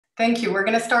Thank you. We're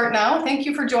going to start now. Thank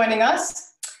you for joining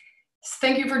us.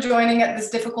 Thank you for joining at this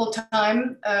difficult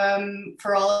time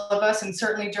for all of us, and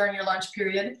certainly during your lunch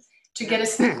period, to get a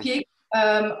sneak peek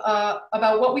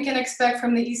about what we can expect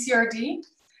from the ECRD,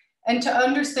 and to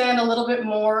understand a little bit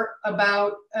more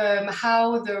about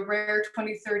how the Rare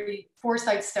 2030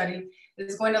 Foresight Study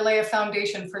is going to lay a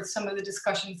foundation for some of the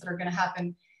discussions that are going to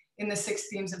happen in the 6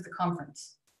 themes of the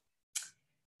conference.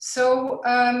 So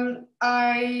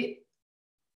I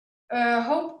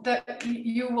hope that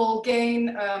you will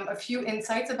gain a few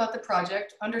insights about the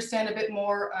project, understand a bit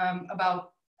more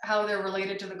about how they're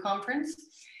related to the conference,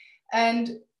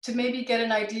 and to maybe get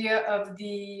an idea of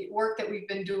the work that we've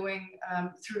been doing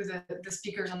through the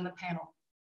speakers on the panel.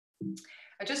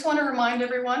 I just want to remind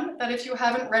everyone that if you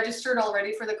haven't registered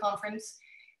already for the conference,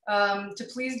 to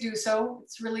please do so.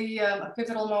 It's really a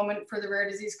pivotal moment for the rare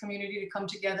disease community to come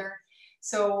together.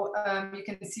 So you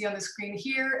can see on the screen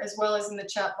here, as well as in the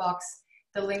chat box,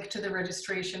 the link to the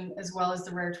registration, as well as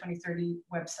the Rare 2030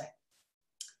 website.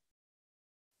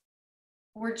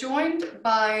 We're joined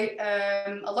by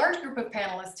a large group of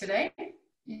panelists today.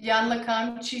 Yann Le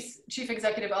Cam, Chief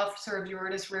Executive Officer of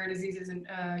EURORDIS Rare Diseases in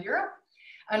Europe.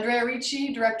 Andrea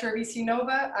Ricci, Director of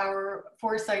ECINNOVA, our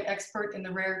foresight expert in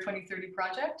the Rare 2030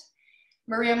 project.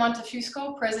 Maria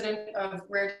Montefusco, President of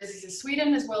Rare Diseases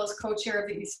Sweden, as well as co-chair of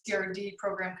the ECRD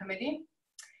Program Committee.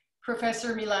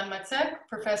 Professor Milan Macek,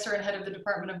 Professor and Head of the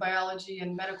Department of Biology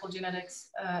and Medical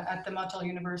Genetics at the Motol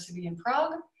University in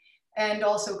Prague, and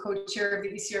also co-chair of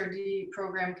the ECRD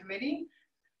Program Committee,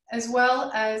 as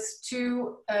well as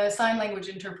 2 sign language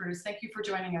interpreters. Thank you for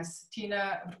joining us,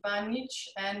 Tina Vrbanic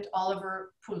and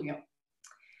Oliver Puglio.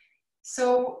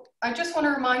 So I just want to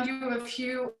remind you of a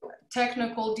few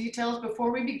technical details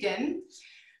before we begin.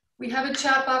 We have a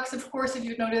chat box, of course. If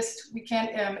you've noticed, we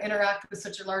can't interact with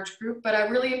such a large group, but I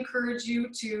really encourage you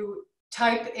to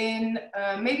type in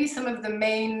maybe some of the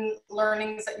main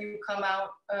learnings that you come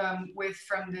out with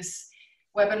from this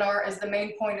webinar, as the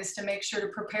main point is to make sure to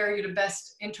prepare you to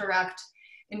best interact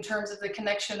in terms of the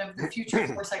connection of the future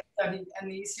foresight study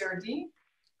and the ECRD.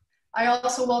 I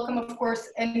also welcome, of course,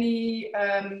 any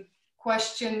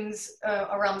questions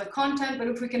around the content, but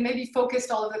if we can maybe focus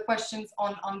all of the questions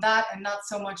on that and not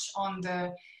so much on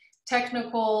the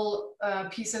technical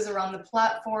pieces around the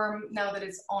platform now that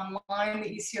it's online, the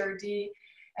ECRD,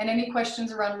 and any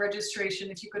questions around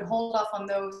registration, if you could hold off on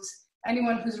those.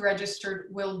 Anyone who's registered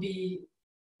will be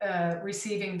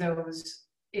receiving those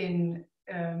in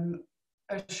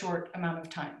a short amount of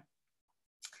time.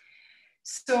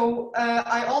 So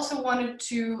I also wanted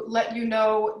to let you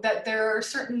know that there are a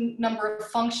certain number of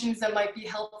functions that might be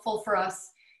helpful for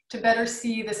us to better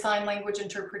see the sign language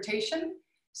interpretation.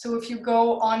 So if you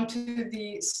go onto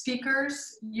the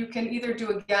speakers, you can either do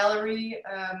a gallery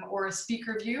or a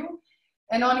speaker view.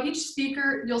 And on each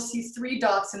speaker, you'll see 3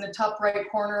 dots in the top right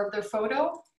corner of their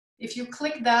photo. If you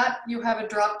click that, you have a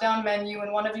drop-down menu,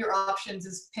 and one of your options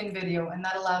is pin video, and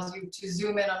that allows you to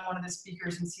zoom in on one of the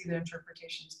speakers and see the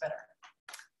interpretations better.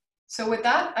 So with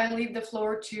that, I leave the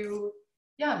floor to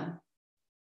Yann.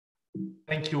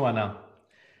 Thank you, Anna.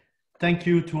 Thank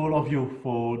you to all of you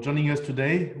for joining us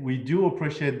today. We do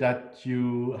appreciate that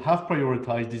you have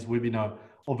prioritized this webinar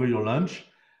over your lunch,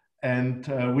 and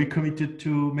we're committed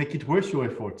to make it worth your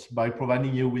efforts by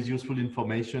providing you with useful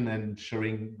information and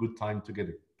sharing good time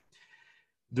together.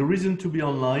 The reason to be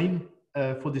online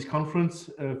for this conference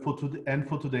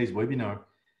for today's webinar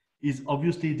is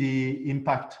obviously the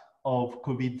impact of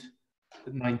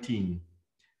COVID-19.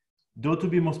 Though, to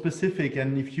be more specific,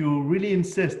 and if you really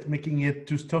insist making it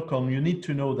to Stockholm, you need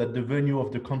to know that the venue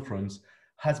of the conference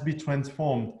has been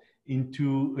transformed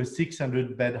into a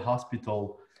 600-bed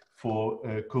hospital for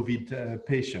COVID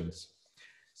patients.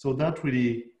 So that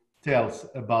really tells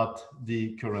about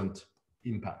the current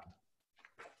impact.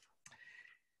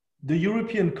 The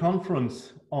European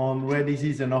Conference on Rare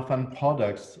Disease and Orphan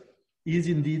Products is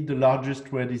indeed the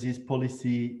largest rare disease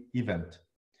policy event,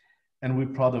 and we're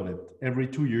proud of it. Every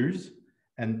 2 years,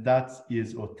 and that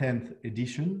is our 10th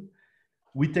edition,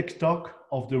 we take stock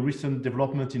of the recent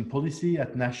development in policy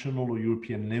at national or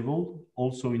European level,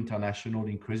 also international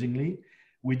increasingly.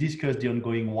 We discuss the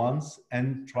ongoing ones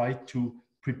and try to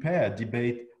prepare a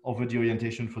debate over the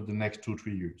orientation for the next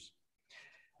 2-3 years.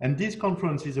 And this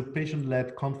conference is a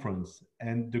patient-led conference,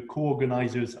 and the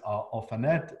co-organizers are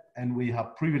OrphanNet, and we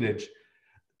have privilege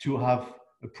to have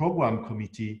a program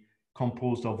committee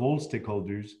composed of all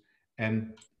stakeholders.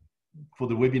 And for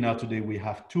the webinar today, we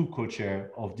have 2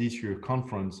 co-chairs of this year's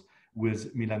conference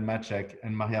with Milan Macek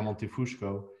and Maria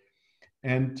Montefusco.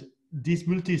 And this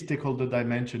multi-stakeholder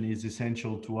dimension is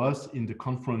essential to us in the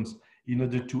conference in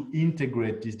order to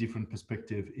integrate these different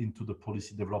perspectives into the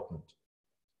policy development.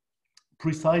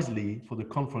 Precisely for the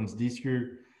conference this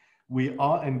year, we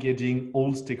are engaging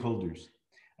all stakeholders.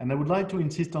 And I would like to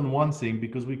insist on one thing,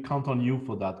 because we count on you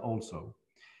for that also,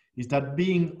 is that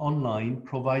being online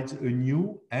provides a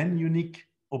new and unique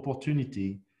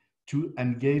opportunity to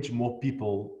engage more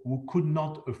people who could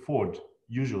not afford,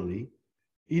 usually,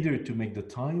 either to make the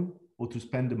time or to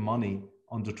spend the money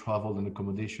on the travel and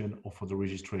accommodation or for the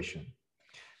registration.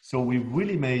 So we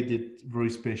really made it very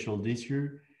special this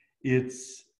year.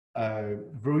 It's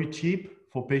very cheap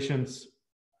for patients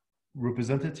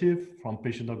representative from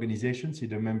patient organizations,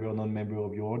 either member or non-member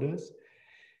of EURORDIS.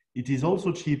 It is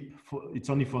also cheap, it's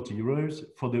only 40 euros.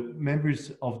 For the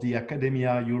members of the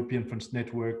Academia European French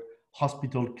Network,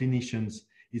 hospital clinicians,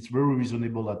 it's very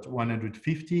reasonable at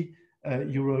 150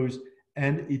 euros,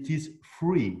 and it is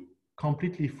free,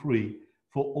 completely free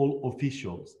for all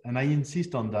officials. And I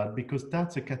insist on that because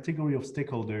that's a category of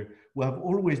stakeholder who have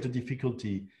always the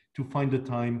difficulty to find the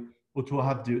time or to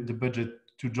have the budget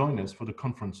to join us for the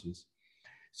conferences.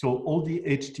 So all the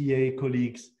HTA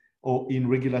colleagues or in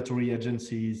regulatory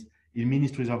agencies, in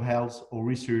ministries of health or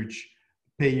research,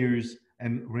 payers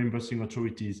and reimbursing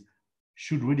authorities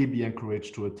should really be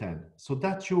encouraged to attend. So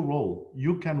that's your role.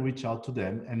 You can reach out to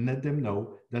them and let them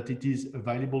know that it is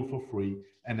available for free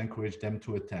and encourage them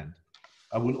to attend.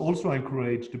 I will also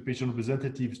encourage the patient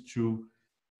representatives to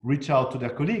reach out to their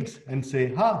colleagues and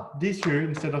say, this year,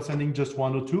 instead of sending just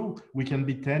 1 or 2, we can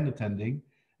be 10 attending.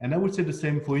 And I would say the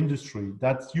same for industry.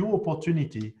 That's your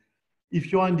opportunity.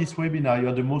 If you are in this webinar,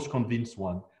 you're the most convinced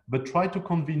one, but try to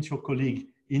convince your colleague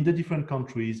in the different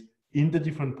countries, in the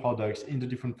different products, in the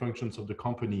different functions of the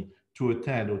company to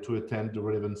attend or to attend the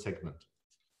relevant segment.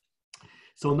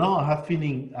 So now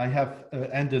I have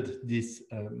ended this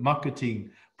marketing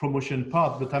promotion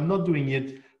part, but I'm not doing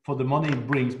it for the money it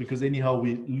brings, because anyhow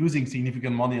we're losing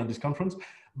significant money on this conference,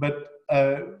 but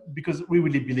because we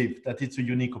really believe that it's a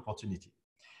unique opportunity.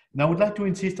 Now I would like to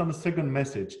insist on the second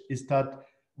message, is that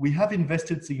we have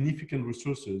invested significant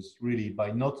resources really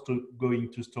by not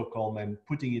going to Stockholm and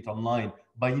putting it online,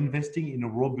 by investing in a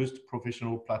robust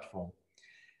professional platform.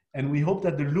 And we hope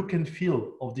that the look and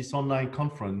feel of this online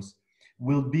conference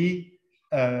will be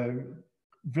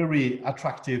very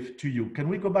attractive to you. Can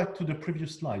we go back to the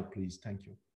previous slide, please? Thank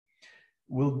you.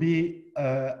 Will be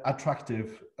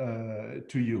attractive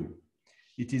to you.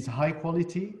 It is high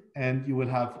quality, and you will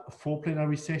have 4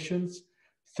 plenary sessions,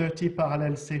 30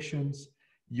 parallel sessions.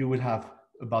 You will have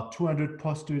about 200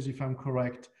 posters, if I'm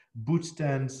correct, booth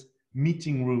stands,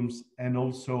 meeting rooms, and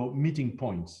also meeting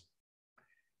points.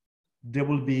 There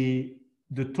will be,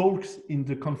 the talks in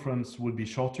the conference will be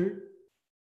shorter,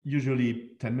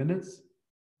 usually 10 minutes.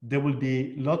 There will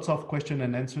be lots of question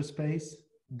and answer space.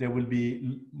 There will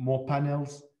be more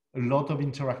panels, a lot of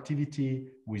interactivity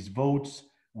with votes,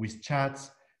 with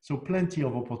chats, so plenty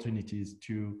of opportunities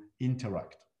to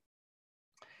interact.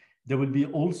 There will be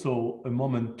also a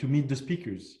moment to meet the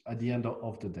speakers at the end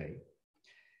of the day.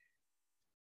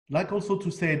 I'd like also to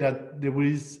say that there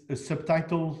is a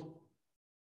subtitle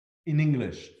in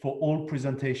English for all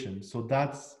presentations, so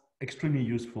that's extremely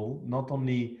useful, not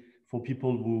only for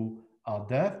people who are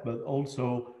deaf, but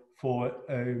also for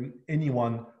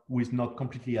anyone who is not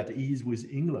completely at ease with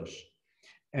English.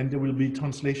 And there will be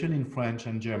translation in French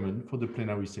and German for the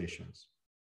plenary sessions.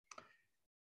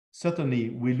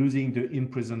 Certainly, we're losing the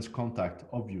in-presence contact,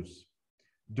 obvious.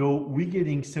 Though we're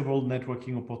getting several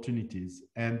networking opportunities,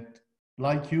 and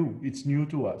like you, it's new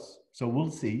to us. So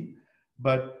we'll see,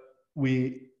 but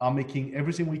we are making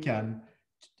everything we can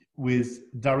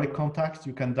with direct contacts.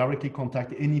 You can directly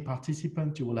contact any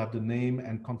participant. You will have the name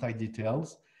and contact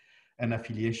details and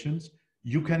affiliations.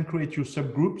 You can create your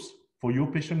subgroups for your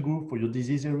patient group, for your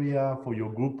disease area, for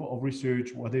your group of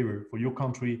research, whatever, for your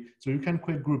country. So you can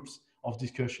create groups of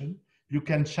discussion. You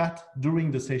can chat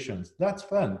during the sessions. That's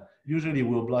fun. Usually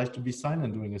we're obliged to be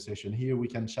silent during a session. Here we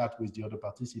can chat with the other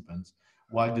participants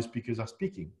while the speakers are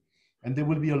speaking. And there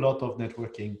will be a lot of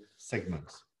networking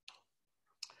segments.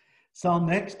 So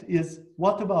next is,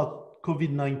 what about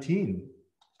COVID-19?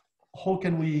 How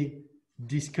can we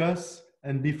discuss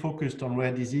and be focused on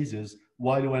rare diseases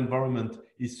while our environment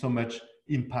is so much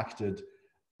impacted,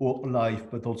 our life,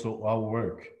 but also our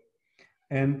work?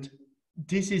 And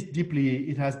this is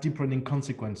it has deep running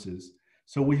consequences.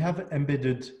 So we have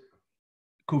embedded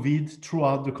COVID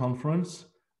throughout the conference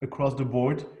across the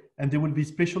board, and there will be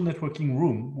special networking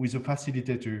room with a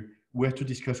facilitator where to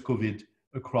discuss COVID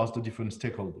across the different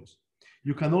stakeholders.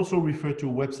 You can also refer to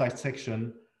a website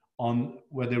section on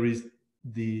where there is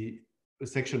a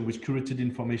section with curated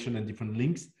information and different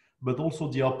links, but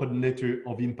also the open letter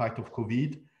of impact of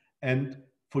COVID And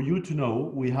for you to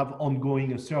know, we have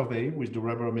ongoing a survey with the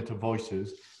Barometer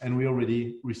Voices, and we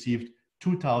already received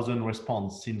 2,000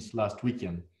 responses since last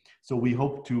weekend. So we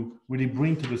hope to really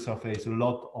bring to the surface a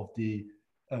lot of the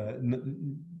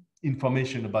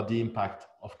information about the impact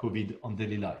of COVID on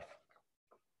daily life.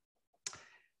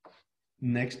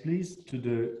 Next, please, to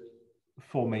the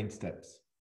 4 main steps.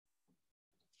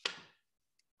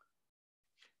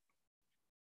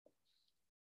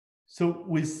 So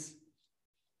with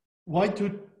why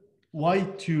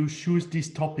to choose this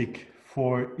topic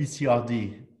for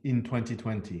ECRD in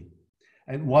 2020?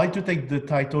 And why to take the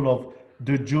title of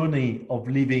The Journey of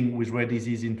Living with Rare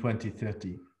Disease in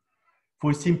 2030?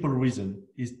 For a simple reason,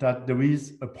 is that there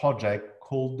is a project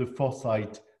called the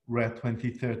Foresight Rare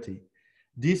 2030.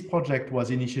 This project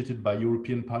was initiated by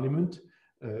European Parliament,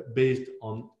 based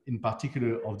on, in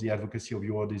particular, of the advocacy of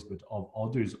EURORDIS, but of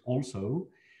others also.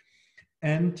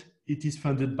 And it is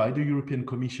funded by the European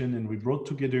Commission, and we brought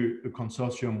together a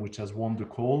consortium which has won the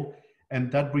call,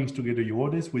 and that brings together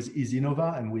EURORDIS with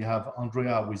ISINNOVA, and we have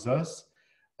Andrea with us,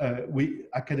 with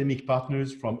academic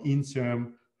partners from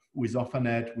INSERM, with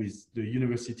Orphanet, with the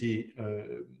University,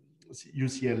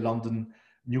 UCL London,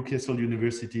 Newcastle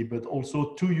University, but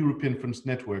also 2 European Funds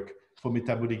network for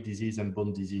metabolic disease and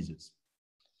bone diseases.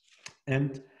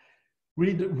 And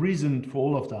really the reason for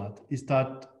all of that is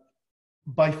that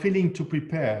by failing to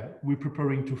prepare, we're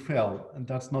preparing to fail. And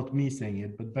that's not me saying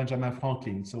it, but Benjamin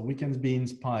Franklin. So we can be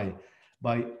inspired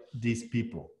by these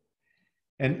people.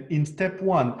 And in step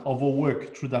 1 of our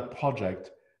work through that project,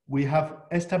 we have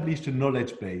established a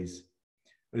knowledge base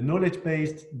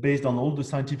based on all the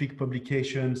scientific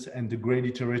publications and the great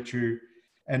literature.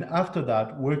 And after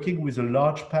that, working with a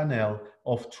large panel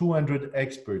of 200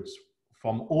 experts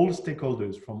from all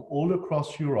stakeholders from all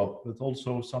across Europe, but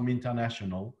also some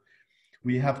international,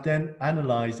 we have then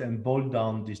analyzed and boiled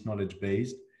down this knowledge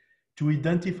base to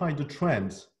identify the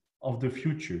trends of the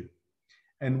future.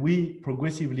 And we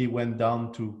progressively went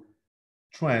down to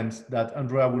trends that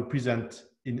Andrea will present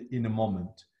in a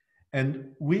moment.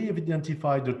 And we have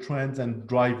identified the trends and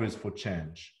drivers for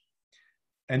change.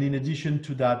 And in addition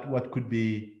to that, what could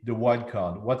be the wild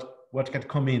card? What can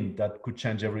come in that could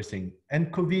change everything?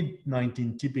 And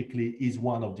COVID-19 typically is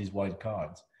one of these wild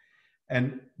cards.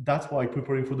 And that's why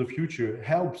preparing for the future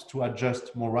helps to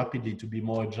adjust more rapidly, to be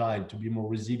more agile, to be more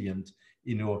resilient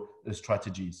in our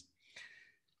strategies.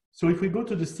 So if we go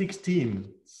to the 6 teams,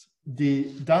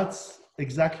 that's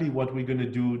exactly what we're going to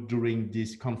do during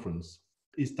this conference,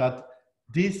 is that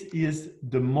this is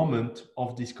the moment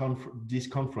of this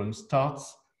conference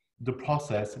starts the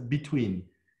process between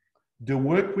the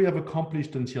work we have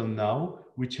accomplished until now,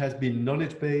 which has been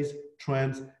knowledge-based,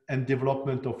 trends, and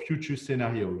development of future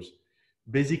scenarios.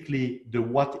 Basically, the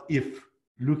what if,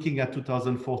 looking at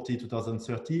 2040,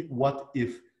 2030, what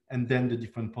if, and then the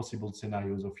different possible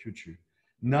scenarios of future.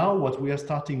 Now, what we are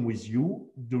starting with you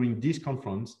during this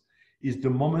conference is the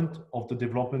moment of the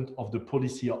development of the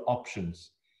policy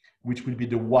options, which will be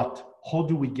the what. How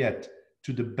do we get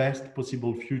to the best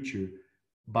possible future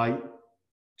by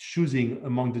choosing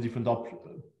among the different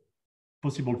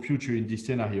possible future in these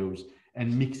scenarios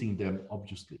and mixing them,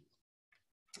 obviously.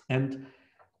 And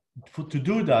to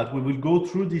do that, we will go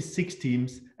through these 6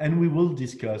 teams and we will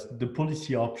discuss the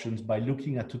policy options by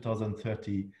looking at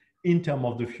 2030 in terms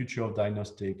of the future of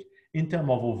diagnostic, in terms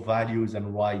of our values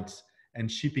and rights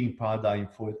and shaping paradigm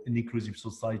for an inclusive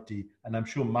society. And I'm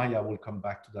sure Maya will come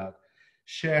back to that.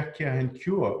 Share, care, and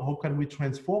cure. How can we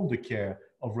transform the care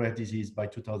of rare disease by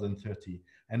 2030?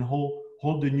 And how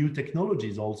the new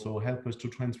technologies also help us to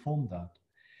transform that.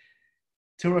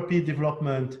 Therapy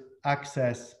development,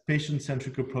 access,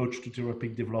 patient-centric approach to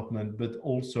therapeutic development, but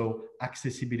also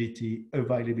accessibility,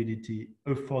 availability,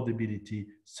 affordability,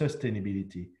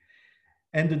 sustainability,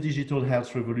 and the digital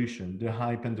health revolution, the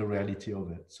hype and the reality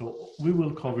of it. So we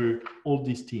will cover all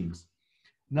these themes.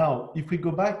 Now, if we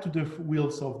go back to the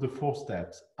wheels of the 4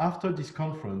 steps, after this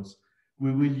conference,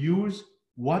 we will use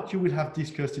what you will have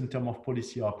discussed in terms of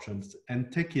policy options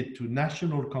and take it to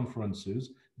national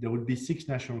conferences. There will be 6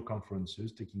 national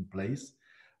conferences taking place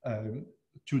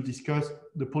to discuss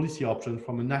the policy options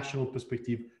from a national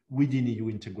perspective within EU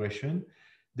integration.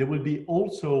 There will be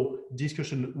also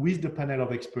discussion with the panel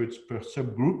of experts per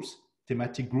subgroups,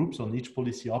 thematic groups on each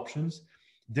policy options.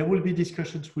 There will be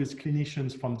discussions with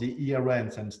clinicians from the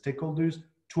ERNs and stakeholders,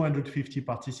 250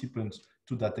 participants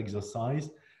to that exercise.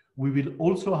 We will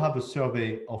also have a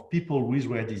survey of people with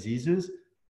rare diseases,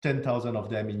 10,000 of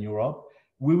them in Europe.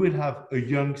 We will have a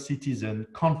young citizen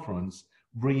conference,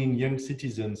 bringing young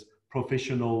citizens,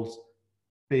 professionals,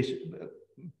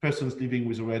 persons living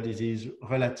with a rare disease,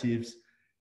 relatives,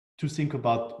 to think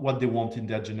about what they want in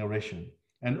their generation.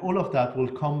 And all of that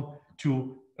will come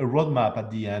to a roadmap at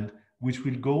the end, which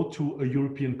will go to a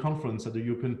European conference at the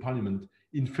European Parliament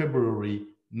in February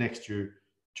next year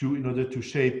in order to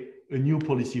shape a new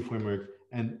policy framework,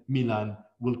 and Milan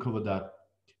will cover that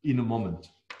in a moment.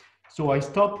 So I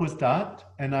stop with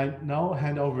that, and I now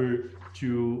hand over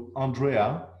to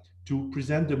Andrea to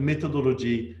present the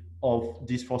methodology of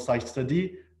this Foresight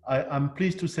study. I'm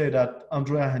pleased to say that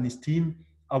Andrea and his team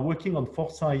are working on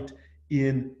foresight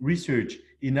in research,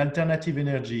 in alternative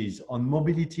energies, on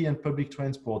mobility and public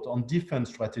transport, on defense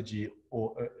strategy,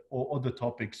 or other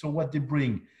topics. So what they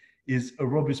bring is a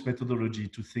robust methodology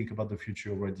to think about the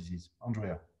future of rare disease.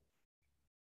 Andrea.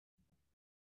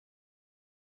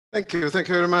 Thank you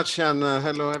very much, Yann.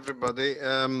 Hello, everybody.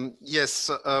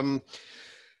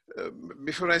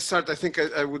 Before I start, I think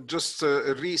I would just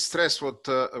re-stress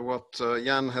what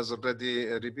Yann has already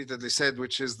repeatedly said,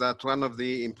 which is that one of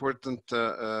the important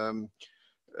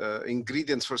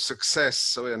ingredients for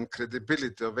success and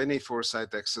credibility of any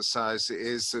foresight exercise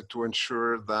is to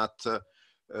ensure that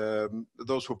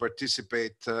those who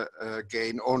participate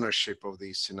gain ownership of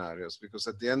these scenarios. Because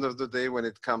at the end of the day, when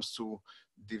it comes to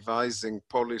devising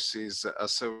policies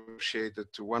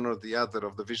associated to one or the other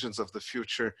of the visions of the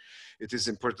future, it is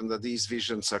important that these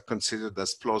visions are considered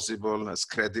as plausible, as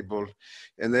credible,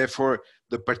 and therefore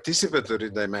the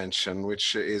participatory dimension,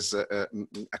 which is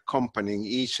accompanying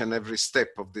each and every step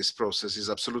of this process, is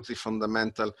absolutely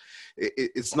fundamental.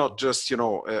 It's not just, you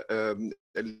know,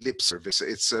 a lip service.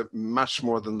 It's much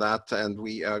more than that, and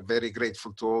we are very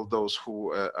grateful to all those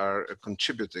who are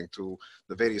contributing to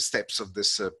the various steps of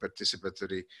this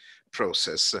participatory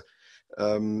process.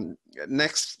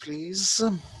 Next, please.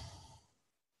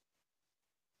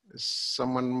 Is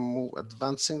someone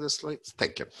advancing the slides?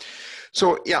 Thank you.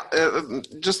 So yeah,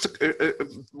 just a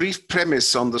brief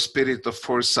premise on the spirit of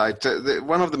foresight.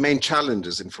 One of the main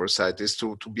challenges in foresight is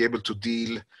to be able to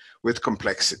deal with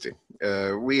complexity.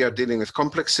 We are dealing with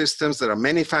complex systems. There are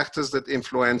many factors that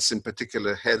influence, in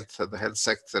particular, the health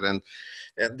sector, and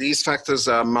these factors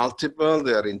are multiple.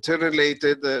 They are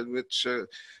interrelated, which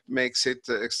makes it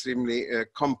extremely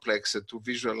complex to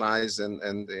visualize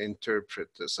and interpret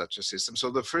such a system.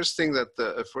 So the first thing that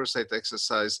a foresight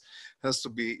exercise has to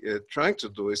be trying to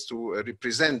do is to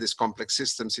represent these complex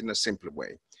systems in a simpler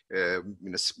way,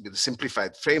 with a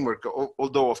simplified framework,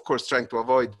 although of course trying to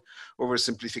avoid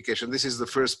oversimplification. This is the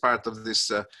first part of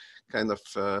this kind of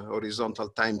horizontal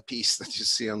timepiece that you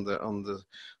see on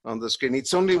the screen.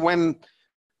 It's only when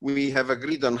we have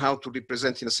agreed on how to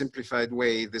represent in a simplified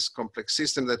way this complex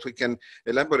system that we can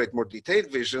elaborate more detailed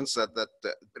visions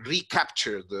that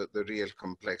recapture the real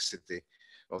complexity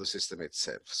of the system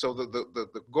itself. So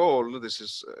the goal, this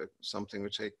is something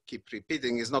which I keep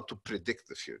repeating, is not to predict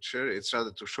the future. It's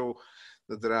rather to show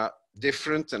that there are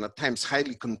different and at times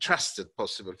highly contrasted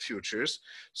possible futures.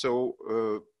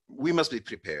 So we must be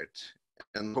prepared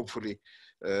and hopefully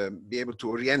be able to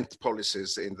orient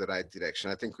policies in the right direction.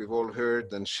 I think we've all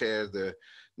heard and shared the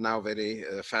now very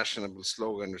fashionable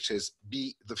slogan, which is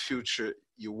 "Be the future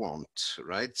you want,"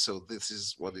 right? So this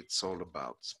is what it's all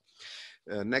about.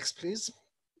 Next, please.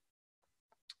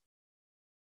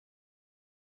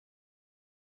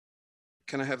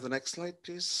 Can I have the next slide,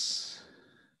 please?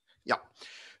 Yeah.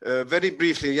 Very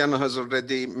briefly, Yann has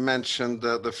already mentioned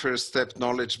the first step,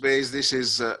 knowledge base. This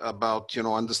is about, you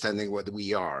know, understanding what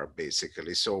we are,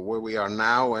 basically. So where we are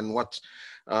now and what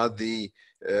are the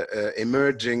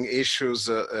emerging issues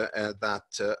that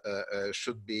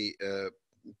should be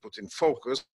put in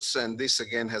focus. And this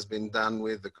again has been done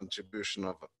with the contribution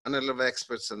of a panel of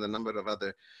experts and a number of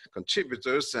other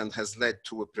contributors, and has led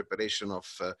to a preparation of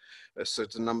a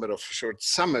certain number of short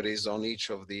summaries on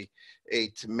each of the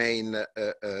 8 main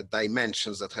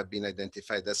dimensions that have been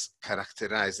identified as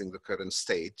characterizing the current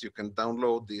state. You can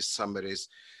download these summaries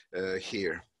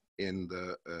here in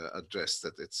the address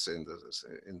that it's in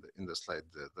the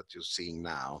slide that you're seeing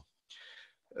now.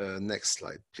 Next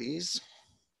slide, please.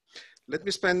 Let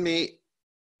me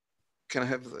can I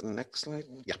have the next slide?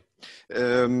 Yeah,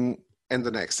 and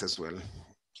the next as well.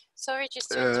 Sorry, just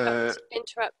to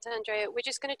interrupt, Andrea. We're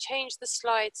just going to change the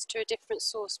slides to a different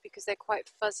source because they're quite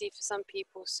fuzzy for some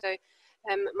people. So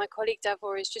my colleague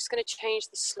Davor is just going to change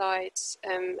the slides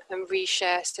and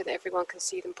reshare so that everyone can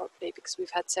see them properly, because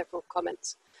we've had several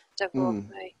comments. Davor,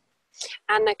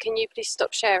 Anna, can you please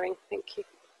stop sharing? Thank you.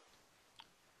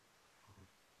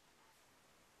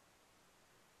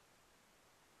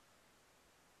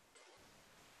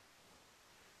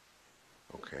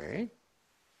 Okay.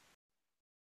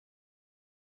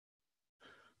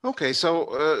 Okay,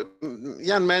 so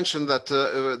Yann mentioned that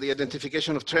the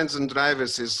identification of trends and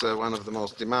drivers is one of the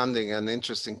most demanding and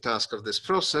interesting tasks of this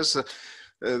process.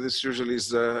 This usually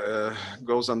is,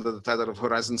 goes under the title of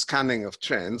horizon scanning of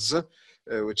trends,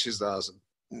 which is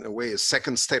in a way a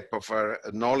second step of our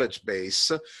knowledge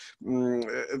base.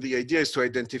 The idea is to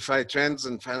identify trends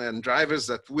and drivers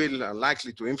that are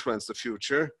likely to influence the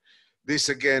future. This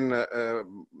again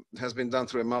has been done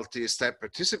through a multi-step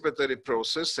participatory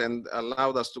process and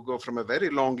allowed us to go from a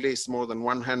very long list, more than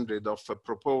 100 of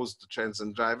proposed trends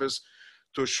and drivers,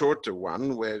 to a shorter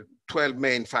one where 12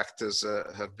 main factors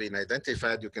have been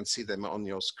identified. You can see them on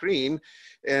your screen.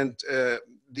 And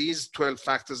these 12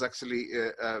 factors actually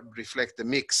reflect a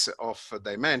mix of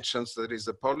dimensions. There is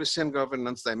a policy and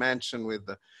governance dimension with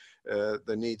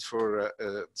the need for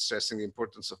stressing the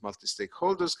importance of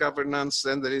multi-stakeholders governance.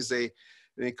 Then there is an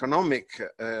economic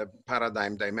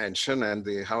paradigm dimension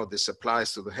and how this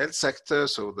applies to the health sector.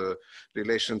 So the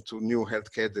relation to new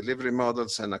healthcare delivery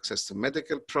models and access to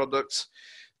medical products.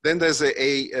 Then there's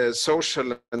a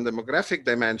social and demographic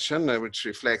dimension, which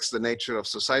reflects the nature of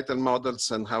societal models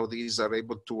and how these are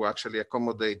able to actually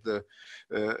accommodate the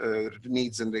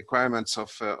needs and requirements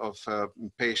of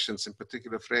patients, in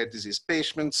particular of rare disease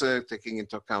patients, taking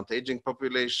into account aging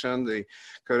population, the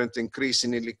current increase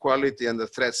in inequality and the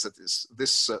threats that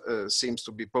this seems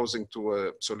to be posing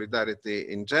to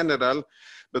solidarity in general,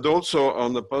 but also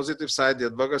on the positive side, the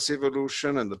advocacy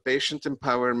evolution and the patient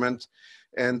empowerment,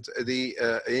 and the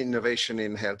innovation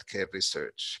in healthcare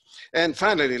research. And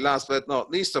finally, last but not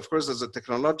least, of course, there's a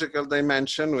technological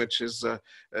dimension, which is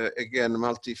again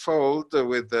multifold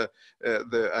with the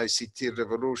ICT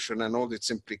revolution and all its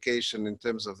implication in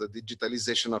terms of the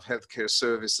digitalization of healthcare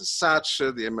services, such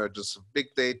the emergence of big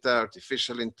data,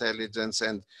 artificial intelligence,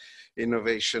 and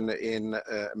innovation in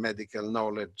medical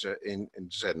knowledge in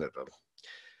general.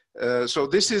 So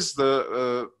this is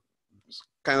the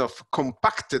kind of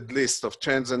compacted list of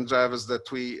trends and drivers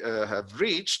that we have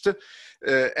reached.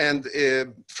 And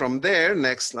from there,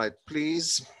 next slide,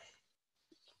 please.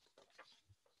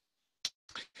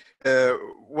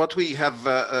 What we have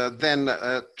then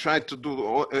tried to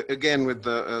do, again with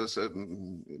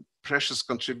the precious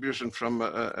contribution from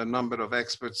a number of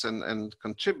experts and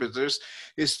contributors,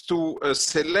 is to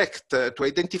select, to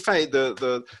identify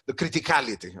the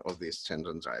criticality of these trends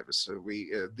and drivers. So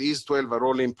these 12 are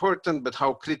all important, but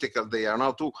how critical they are.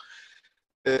 Now, to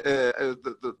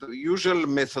the usual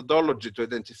methodology to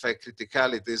identify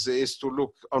criticalities is to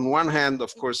look on one hand,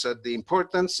 of course, at the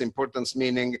importance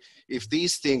meaning if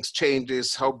these things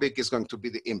changes, how big is going to be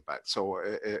the impact. So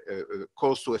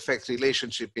cause to effect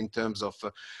relationship in terms of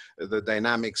the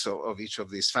dynamics of each of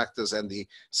these factors and the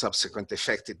subsequent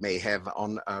effect it may have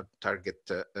on our target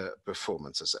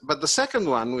performances. But the second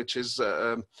one, which is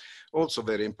also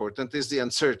very important, is the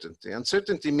uncertainty.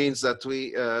 Uncertainty means that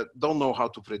we don't know how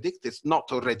to predict. It's not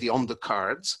already on the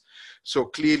cards. So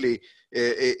clearly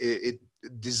it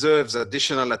deserves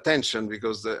additional attention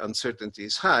because the uncertainty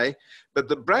is high. But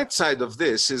the bright side of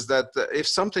this is that if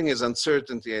something is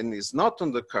uncertainty and is not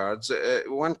on the cards,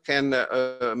 one can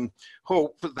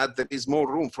hope that there is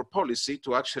more room for policy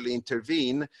to actually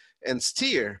intervene and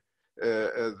steer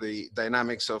the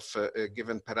dynamics of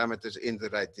given parameters in the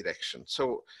right direction.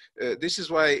 So this is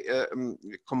why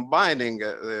combining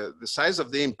the size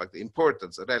of the impact, the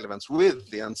importance, the relevance with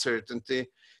the uncertainty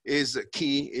is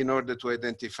key in order to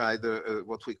identify the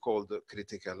what we call the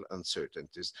critical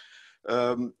uncertainties.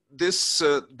 This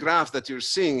graph that you're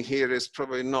seeing here is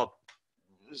probably not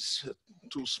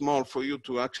too small for you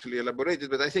to actually elaborate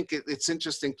it, but I think it's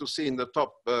interesting to see in the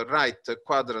top right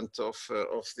quadrant of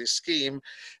this scheme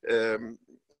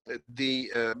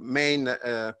the main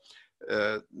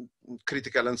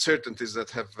critical uncertainties that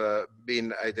have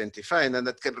been identified and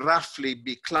that can roughly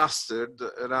be clustered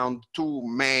around two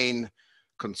main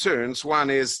concerns. One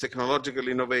is technological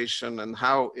innovation and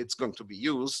how it's going to be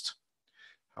used,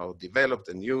 how developed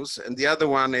and used. And the other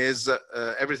one is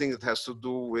everything that has to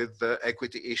do with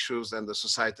equity issues and the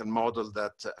societal model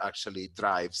that actually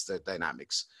drives the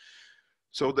dynamics.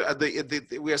 So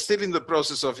we are still in the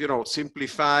process of,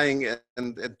 simplifying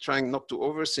and trying not to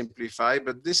oversimplify,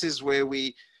 but this is where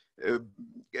we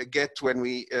get when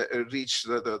we reach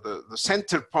the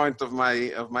center point of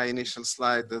my initial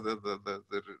slide, the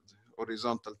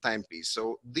horizontal timepiece.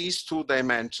 So these two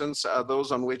dimensions are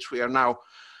those on which we are now,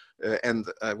 and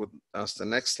I would ask the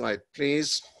next slide,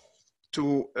 please,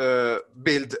 to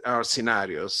build our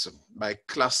scenarios by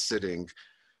clustering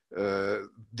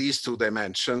these two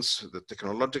dimensions, the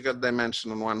technological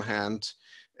dimension on one hand,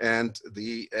 and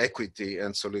the equity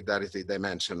and solidarity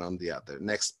dimension on the other.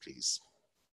 Next, please.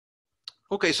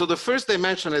 Okay, so the first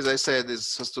dimension, as I said,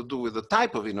 has to do with the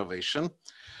type of innovation.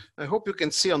 I hope you can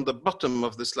see on the bottom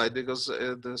of the slide, because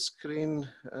the screen,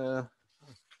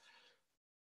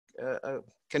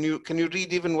 can you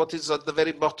read even what is at the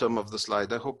very bottom of the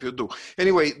slide? I hope you do.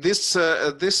 Anyway, this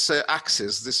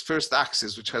axis, this first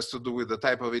axis, which has to do with the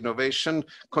type of innovation,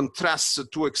 contrasts the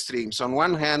two extremes. On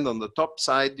one hand, on the top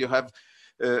side, you have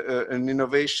an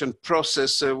innovation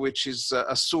process which is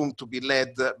assumed to be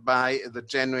led by the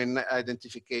genuine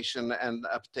identification and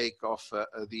uptake of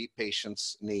the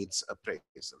patient's needs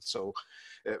appraisal. So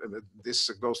this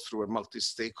goes through a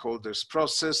multi-stakeholders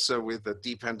process with a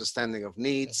deep understanding of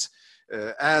needs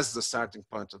as the starting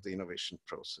point of the innovation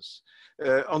process.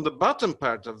 On the bottom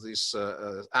part of this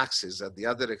axis, at the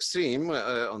other extreme,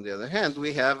 on the other hand,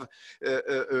 we have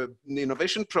an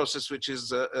innovation process which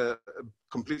is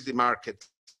completely market.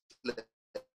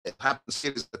 It happens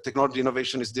here is that technology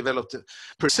innovation is developed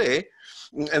per se,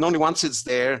 and only once it's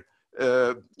there,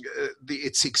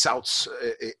 it seeks out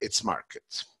its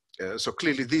market. So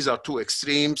clearly these are two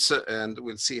extremes, and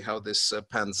we'll see how this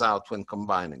pans out when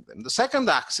combining them. The second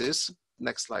axis,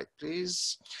 next slide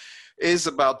please, is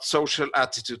about social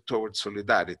attitude towards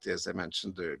solidarity, as I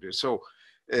mentioned earlier. So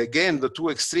again, the two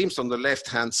extremes on the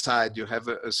left-hand side, you have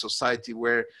a society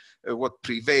where what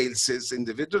prevails is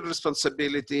individual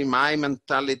responsibility, my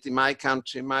mentality, my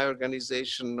country, my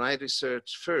organization, my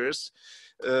research first.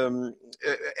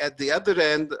 At the other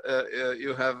end,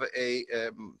 you have a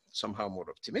somehow more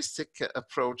optimistic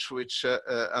approach, which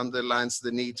underlines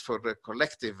the need for a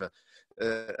collective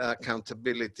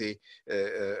accountability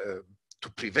to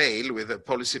prevail, with the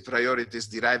policy priorities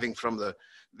deriving from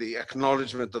the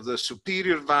acknowledgement of the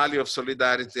superior value of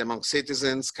solidarity among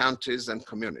citizens, countries, and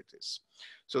communities.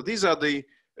 So these are the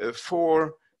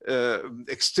four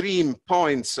extreme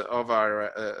points of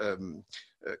our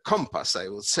compass, I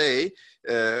would say.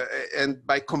 And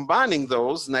by combining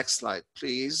those, next slide,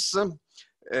 please,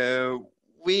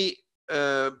 we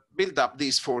build up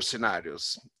these four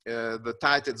scenarios. The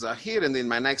titles are here, and in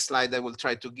my next slide, I will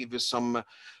try to give you some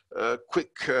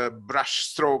quick brush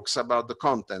strokes about the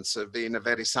contents in a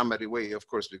very summary way, of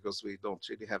course, because we don't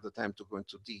really have the time to go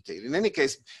into detail. In any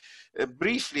case,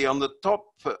 briefly on the top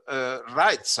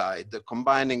right side,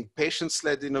 combining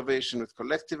patients-led innovation with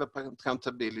collective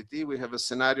accountability, we have a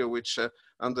scenario which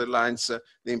underlines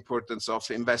the importance of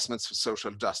investments for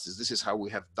social justice. This is how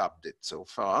we have dubbed it so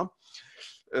far.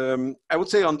 I would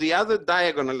say on the other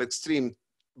diagonal extreme,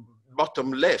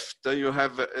 bottom left, you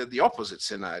have the opposite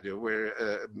scenario,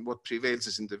 where what prevails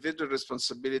is individual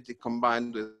responsibility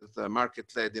combined with the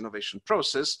market-led innovation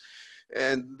process.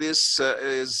 And this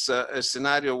is a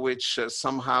scenario which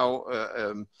somehow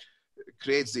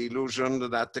creates the illusion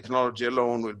that technology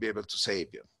alone will be able to save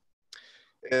you.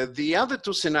 The other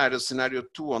two scenarios, scenario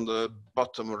 2 on the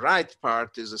bottom right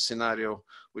part, is a scenario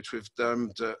which we've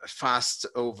termed fast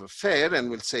over fair, and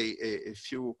we'll say a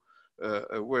few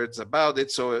words about it.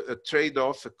 So a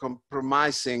trade-off, a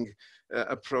compromising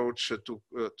approach to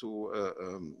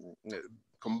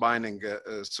combining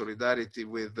solidarity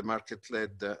with the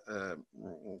market-led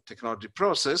technology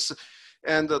process.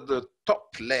 And at the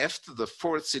top left, the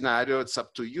fourth scenario, it's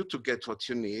up to you to get what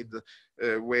you need,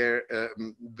 where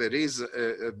there is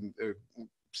a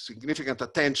significant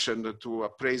attention to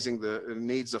appraising the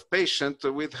needs of patients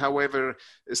with, however,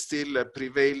 still a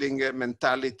prevailing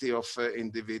mentality of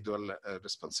individual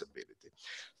responsibility.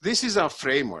 This is our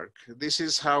framework. This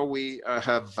is how we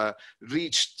have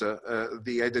reached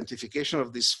the identification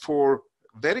of these four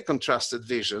very contrasted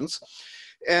visions.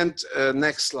 And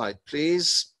next slide,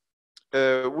 please.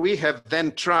 We have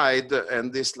then tried,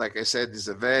 and this, like I said, is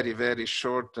a very, very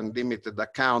short and limited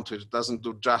account, which doesn't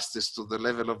do justice to the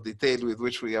level of detail with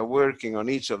which we are working on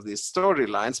each of these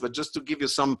storylines, but just to give you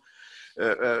some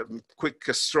quick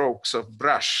strokes of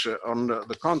brush on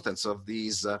the contents of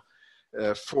these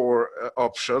four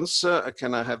options.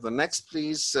 Can I have the next,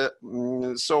 please?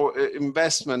 So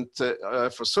investment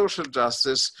for social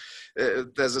justice,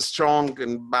 there's a strong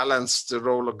and balanced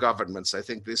role of governments. I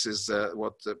think this is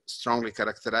what strongly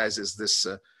characterizes this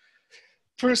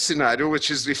first scenario, which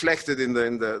is reflected in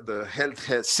the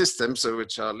health systems,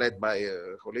 which are led by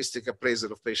a holistic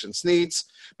appraisal of patients' needs,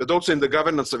 but also in the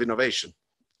governance of innovation,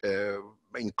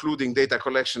 including data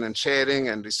collection and sharing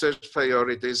and research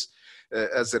priorities,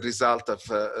 as a result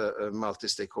of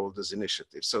multi-stakeholders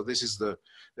initiative. So this is the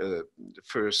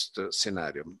first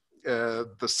scenario.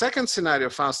 The second scenario,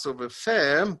 fast over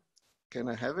fair, can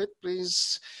I have it,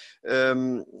 please?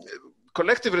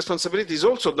 collective responsibility is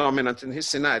also dominant in his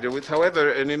scenario, with,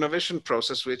 however, an innovation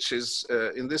process which is,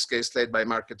 in this case, led by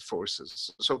market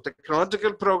forces. So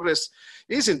technological progress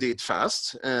is indeed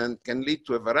fast and can lead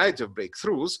to a variety of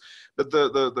breakthroughs, but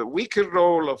the weaker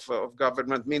role of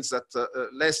government means that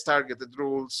less targeted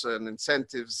rules and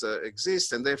incentives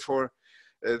exist, and therefore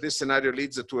this scenario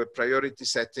leads to a priority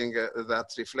setting that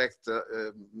reflects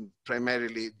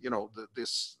primarily, the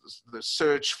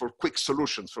search for quick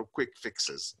solutions, for quick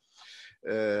fixes.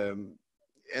 And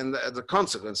the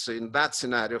consequence in that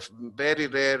scenario, very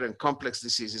rare and complex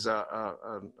diseases are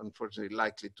unfortunately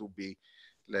likely to be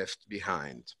left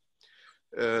behind.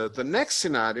 The next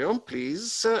scenario,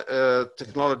 please,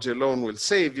 technology alone will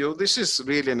save you. This is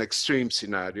really an extreme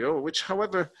scenario, which,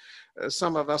 however,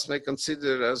 some of us may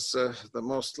consider as the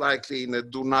most likely in a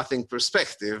do-nothing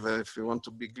perspective, if we want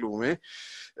to be gloomy.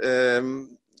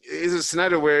 Is a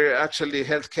scenario where actually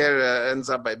healthcare ends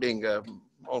up by being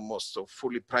almost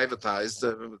fully privatized,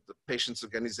 the patients'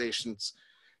 organizations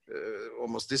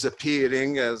almost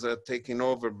disappearing as taken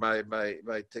over by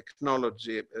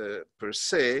technology per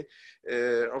se.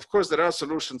 Of course, there are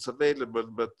solutions available,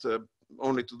 but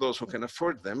only to those who can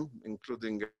afford them,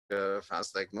 including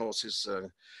fast diagnosis,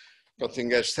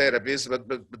 cutting-edge therapies,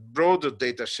 but broader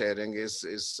data sharing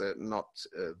is not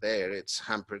there. It's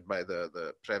hampered by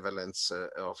the prevalence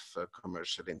of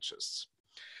commercial interests.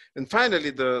 And finally,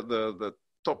 the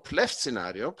top left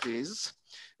scenario, please,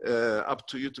 up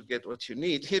to you to get what you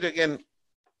need. Here again,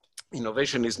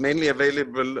 innovation is mainly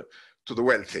available to the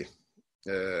wealthy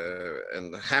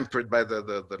and hampered by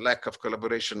the lack of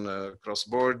collaboration across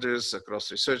borders,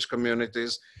 across research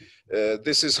communities.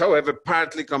 This is, however,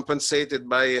 partly compensated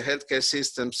by healthcare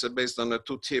systems based on a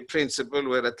two-tier principle,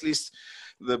 where at least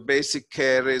the basic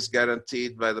care is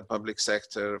guaranteed by the public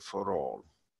sector for all.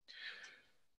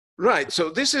 Right, so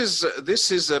this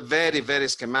is a very, very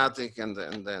schematic and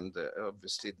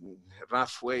obviously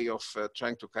rough way of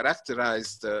trying to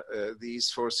characterize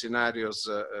these four scenarios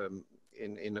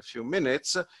in a few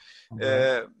minutes.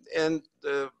 And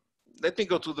let me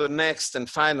go to the next and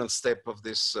final step of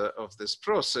this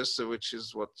process, which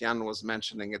is what Yann was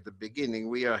mentioning at the beginning.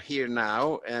 We are here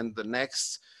now, and the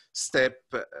next step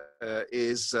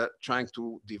is trying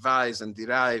to devise and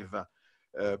derive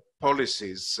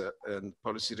policies and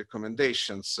policy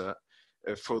recommendations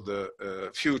for the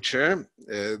future.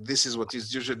 This is what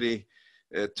is usually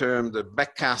termed the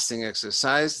backcasting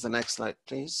exercise. The next slide,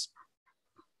 please.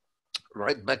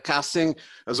 Right, backcasting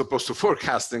as opposed to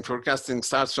forecasting. Forecasting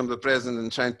starts from the present and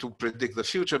trying to predict the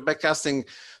future. Backcasting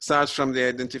starts from the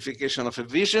identification of a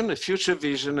vision, a future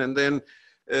vision, and then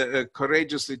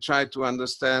courageously try to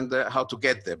understand how to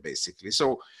get there, basically.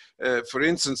 So, for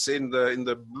instance, in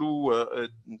the blue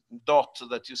dot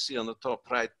that you see on the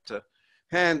top right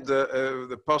hand,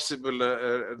 the possible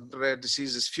rare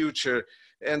diseases future.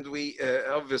 And we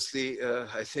obviously,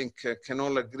 I think, can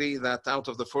all agree that out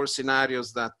of the four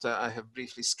scenarios that I have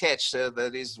briefly sketched,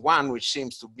 there is one which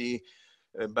seems to be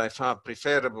by far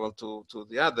preferable to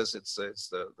the others. It's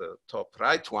the top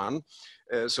right one.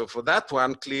 So for that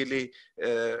one, clearly,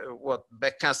 what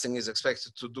backcasting is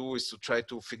expected to do is to try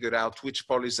to figure out which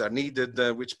policies are needed,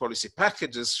 which policy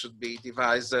packages should be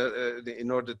devised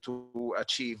in order to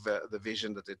achieve the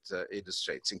vision that it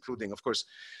illustrates, including, of course,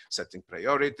 setting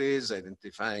priorities,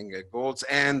 identifying goals,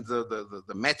 and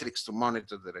the metrics to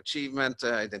monitor their achievement,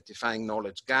 identifying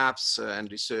knowledge gaps and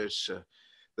research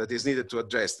that is needed to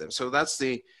address them. So that's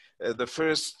the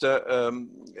first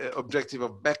objective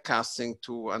of backcasting,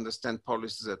 to understand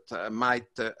policies that might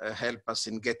help us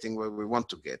in getting where we want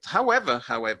to get. However,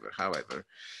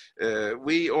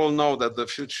 we all know that the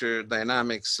future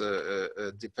dynamics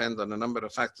depend on a number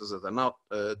of factors that are not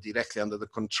directly under the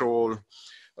control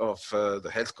of the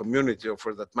health community, or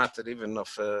for that matter, even of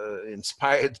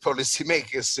inspired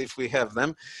policymakers, if we have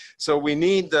them. So we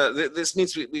need, this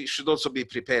means we should also be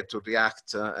prepared to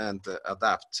react and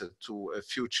adapt to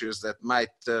futures that might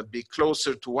be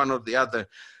closer to one or the other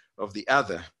of the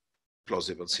other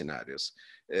plausible scenarios.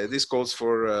 This calls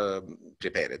for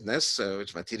preparedness,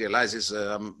 which materializes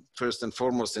first and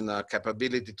foremost in our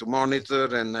capability to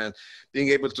monitor and being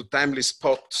able to timely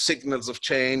spot signals of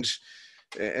change,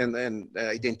 and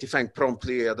identifying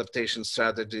promptly adaptation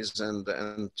strategies and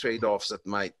trade-offs that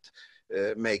might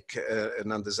make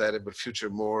an undesirable future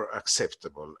more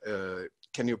acceptable.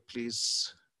 Can you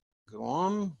please go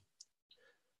on?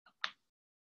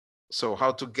 So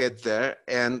how to get there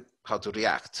and how to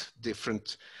react,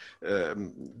 different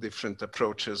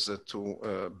approaches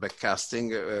to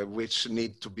backcasting, which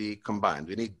need to be combined.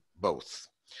 We need both.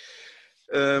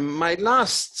 My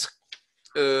last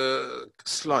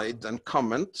slide and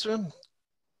comment,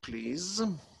 please.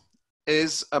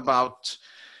 is about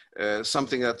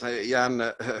something that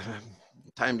Yann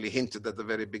timely hinted at the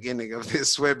very beginning of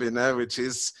this webinar, which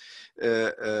is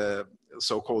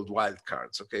so-called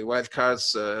wildcards. Okay,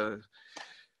 wildcards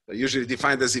usually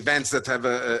defined as events that have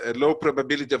a low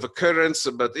probability of occurrence,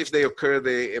 but if they occur,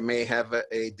 they may have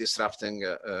a disrupting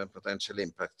potential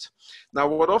impact. Now,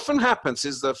 what often happens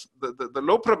is the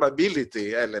low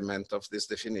probability element of this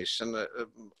definition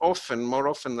more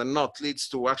often than not, leads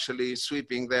to actually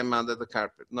sweeping them under the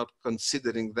carpet, not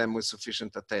considering them with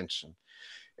sufficient attention.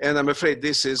 And I'm afraid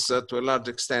this is, to a large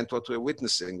extent, what we're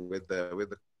witnessing with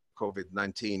the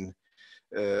COVID-19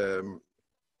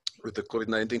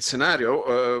 scenario.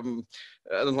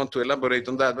 I don't want to elaborate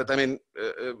on that, but I mean,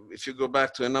 if you go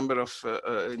back to a number of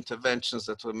interventions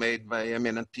that were made by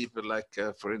eminent people like,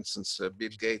 for instance, Bill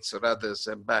Gates or others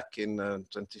back in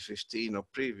 2015 or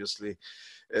previously,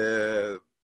 a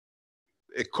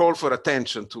call for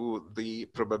attention to the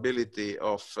probability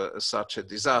of such a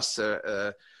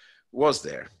disaster was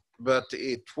there, but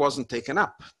it wasn't taken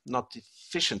up, not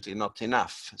efficiently, not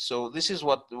enough. So this is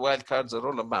what the wildcards are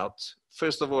all about.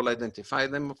 First of all, identify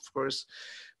them, of course,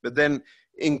 but then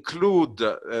include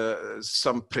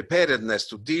some preparedness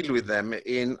to deal with them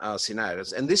in our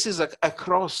scenarios. And this is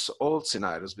across all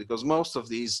scenarios, because most of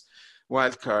these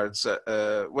wildcards,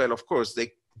 well, of course,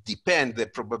 they depend, the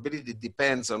probability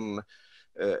depends on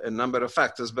a number of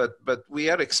factors, but we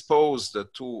are exposed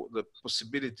to the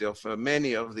possibility of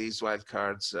many of these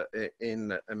wildcards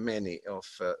in many of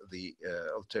the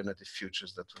alternative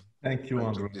futures that we're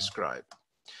going to describe.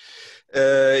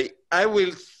 I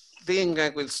will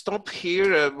stop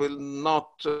here. I will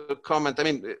not comment. I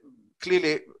mean,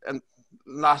 clearly, and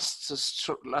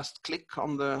last click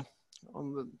on the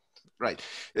right.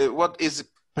 What is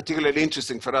particularly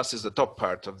interesting for us is the top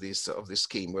part of this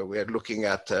scheme, where we are looking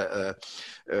at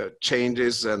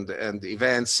changes and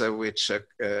events which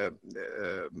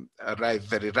arrive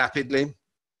very rapidly,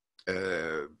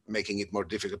 making it more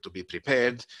difficult to be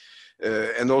prepared,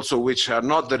 and also which are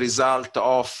not the result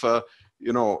of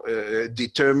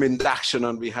determined action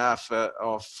on behalf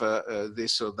of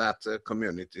this or that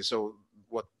community. So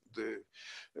what the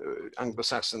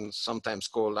Anglo-Saxons sometimes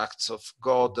call acts of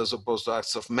God as opposed to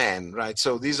acts of man, right?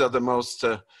 So these are the most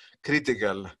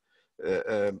critical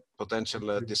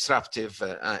potential disruptive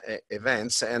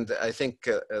events. And I think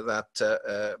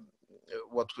that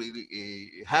what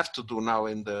we have to do now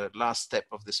in the last step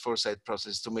of this foresight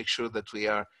process is to make sure that we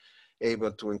are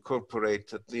able to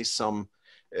incorporate at least some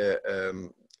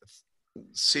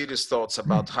serious thoughts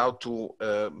about how to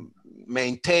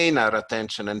maintain our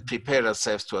attention and prepare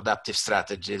ourselves to adaptive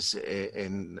strategies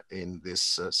in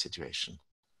this situation.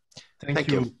 Thank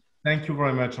you. Thank you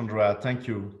very much, Andrea. Thank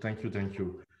you.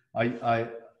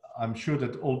 I'm sure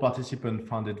that all participants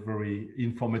found it very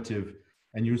informative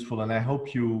and useful, and I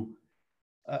hope you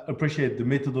appreciate the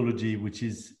methodology which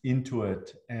is into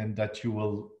it, and that you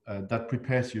will that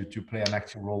prepares you to play an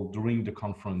active role during the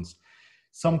conference.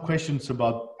 Some questions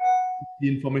about the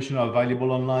information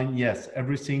available online. Yes,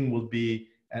 everything will be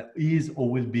is or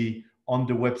will be on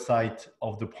the website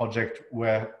of the project,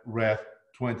 where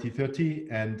Rare2030,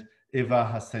 and Eva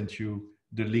has sent you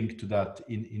the link to that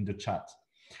in the chat.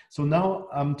 So now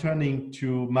I'm turning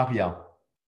to Maria.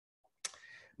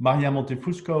 Maria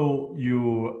Montefusco,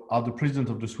 you are the president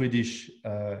of the Swedish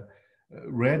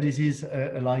Rare Disease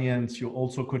Alliance. You're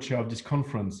also co-chair of this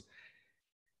conference.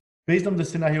 Based on the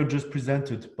scenario just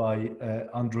presented by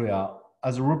Andrea,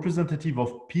 as a representative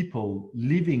of people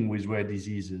living with rare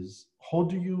diseases, how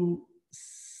do you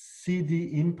see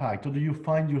the impact, or do you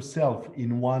find yourself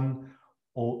in one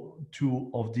or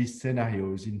two of these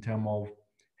scenarios in terms of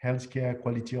healthcare,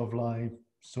 quality of life,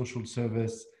 social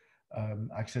service,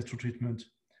 access to treatment?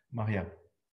 Maria.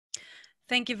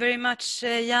 Thank you very much,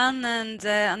 Yann and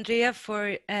Andrea,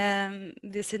 for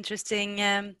this interesting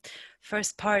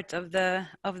first part of the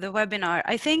webinar.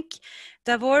 I think,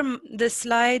 Davor, the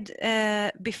slide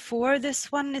before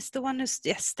this one is the one who's,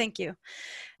 yes, thank you.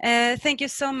 Thank you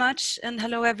so much, and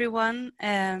hello everyone.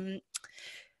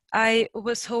 I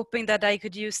was hoping that I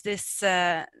could use this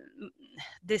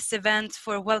this event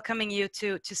for welcoming you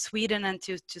to Sweden and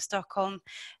to Stockholm,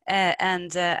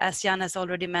 and as Yann has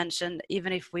already mentioned,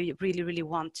 even if we really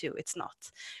want to, it's not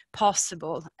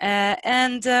possible,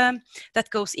 and that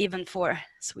goes even for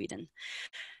Sweden.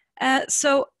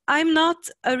 So I'm not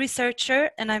a researcher,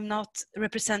 and I'm not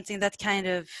representing that kind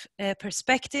of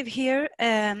perspective here,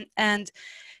 and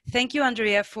thank you,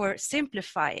 Andrea, for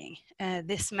simplifying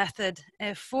this method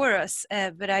for us.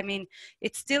 But I mean,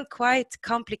 it's still quite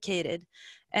complicated.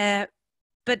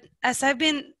 But as I've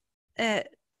been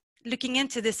looking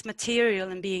into this material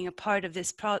and being a part of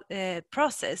this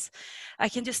process, I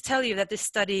can just tell you that this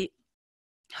study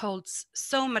holds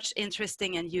so much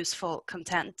interesting and useful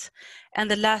content. And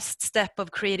the last step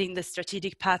of creating the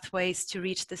strategic pathways to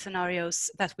reach the scenarios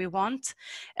that we want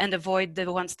and avoid the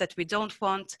ones that we don't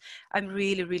want, I'm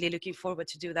really, really looking forward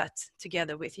to do that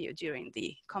together with you during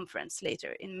the conference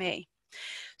later in May.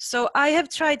 So I have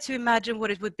tried to imagine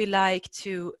what it would be like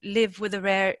to live with a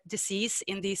rare disease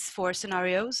in these 4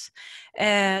 scenarios.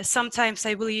 Sometimes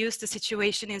I will use the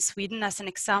situation in Sweden as an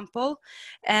example,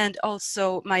 and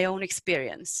also my own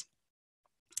experience.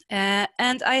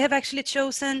 And I have actually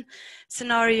chosen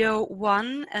scenario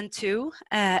 1 and 2,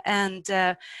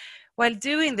 while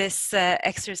doing this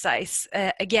exercise,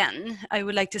 again, I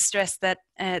would like to stress that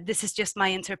this is just my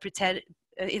interpretation,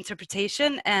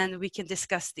 and we can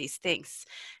discuss these things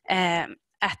at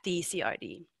the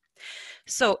ECRD.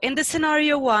 So in the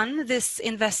scenario 1, this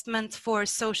investment for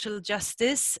social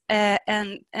justice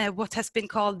and what has been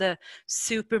called the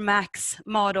supermax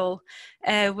model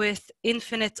with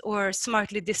infinite or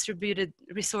smartly distributed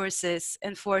resources,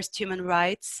 enforced human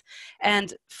rights,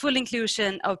 and full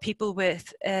inclusion of people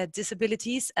with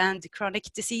disabilities and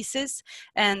chronic diseases,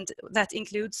 and that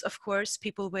includes, of course,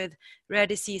 people with rare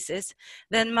diseases,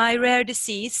 then my rare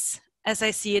disease, as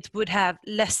I see it, would have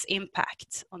less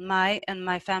impact on my and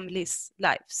my family's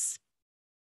lives.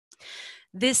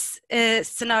 This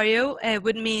scenario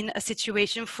would mean a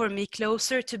situation for me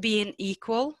closer to being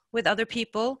equal with other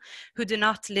people who do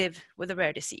not live with a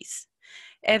rare disease.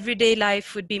 Everyday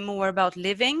life would be more about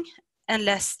living and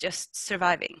less just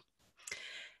surviving.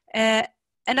 And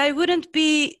I wouldn't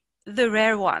be the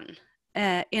rare one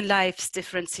in life's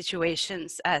different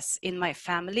situations as in my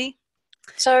family.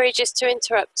 Sorry, just to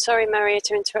interrupt. Sorry, Maria,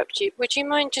 to interrupt you. Would you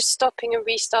mind just stopping and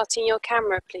restarting your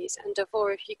camera, please? And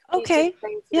Davor, if you could please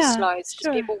explain for the slides,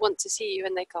 because people want to see you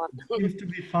and they can't. It seems to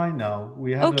be fine now.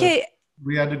 We had a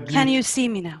glitch. Can you see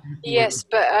me now? Yes,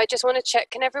 but I just want to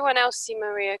check. Can everyone else see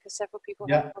Maria? Because several people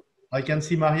have problems. I can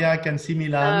see Maria, I can see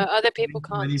Milan. Other people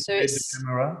can't, so it's... The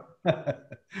camera.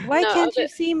 Why can't you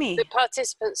see me? The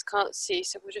participants can't see,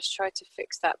 so we'll just try to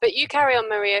fix that. But you carry on,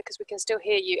 Maria, because we can still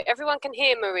hear you. Everyone can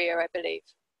hear Maria, I believe.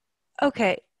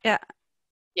 Okay, yeah.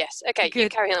 Yes, okay, good. You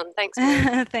carry on. Thanks.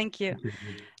 Thank you.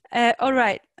 All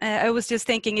right, I was just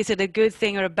thinking, is it a good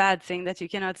thing or a bad thing that you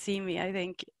cannot see me? I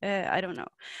think, I don't know.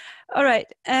 All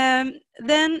right,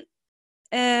 then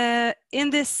in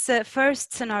this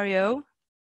first scenario,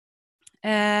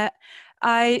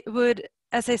 I would,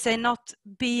 as I say, not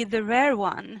be the rare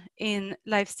one in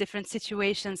life's different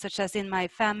situations, such as in my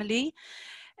family,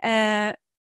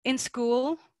 in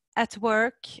school, at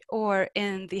work, or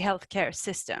in the healthcare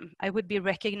system. I would be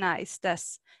recognized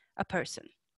as a person.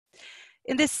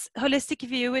 In this holistic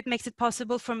view, it makes it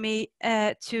possible for me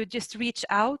to just reach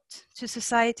out to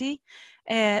society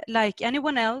like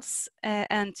anyone else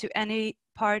and to any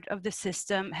part of the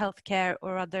system, healthcare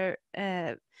or other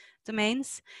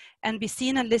domains, and be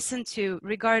seen and listened to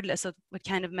regardless of what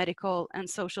kind of medical and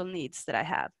social needs that I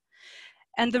have.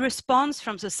 And the response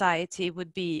from society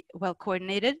would be well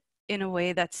coordinated in a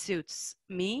way that suits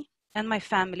me and my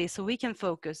family, so we can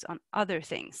focus on other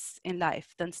things in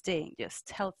life than staying just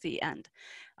healthy and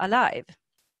alive.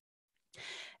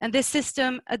 And this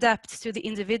system adapts to the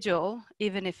individual,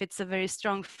 even if it's a very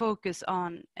strong focus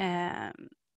on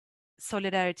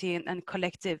solidarity and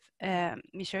collective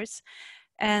measures,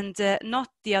 and not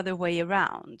the other way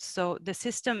around. So the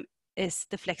system is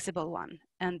the flexible one,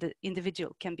 and the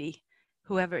individual can be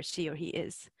whoever she or he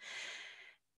is.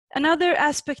 Another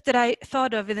aspect that I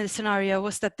thought of in this scenario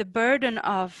was that the burden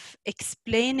of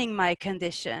explaining my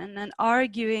condition and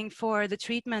arguing for the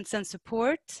treatments and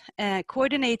support,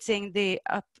 coordinating the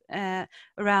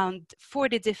around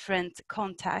 40 different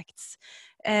contacts,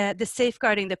 the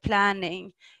safeguarding, the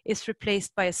planning is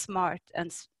replaced by a smart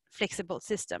and flexible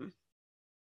system.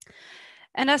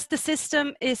 And as the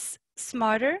system is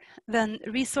smarter, then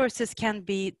resources can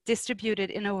be distributed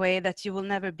in a way that you will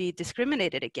never be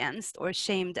discriminated against or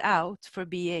shamed out for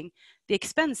being the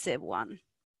expensive one.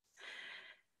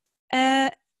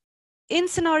 In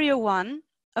scenario 1,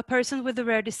 a person with a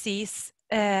rare disease,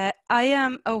 I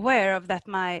am aware of that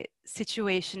my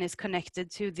situation is connected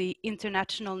to the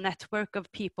international network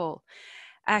of people,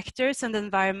 actors and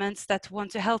environments that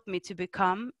want to help me to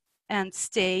become and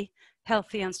stay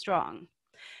healthy and strong.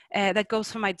 That goes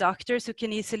for my doctors, who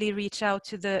can easily reach out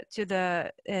to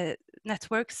the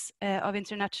networks of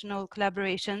international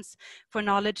collaborations for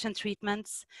knowledge and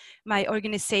treatments. My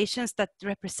organizations that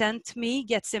represent me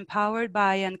gets empowered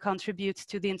by and contribute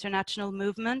to the international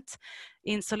movement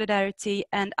in solidarity.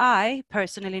 And I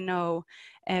personally know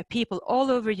people all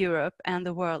over Europe and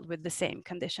the world with the same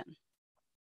condition.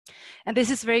 And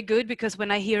this is very good because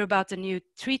when I hear about a new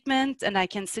treatment and I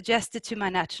can suggest it to my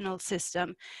national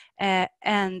system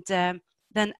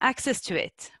then access to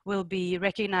it will be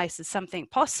recognized as something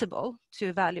possible to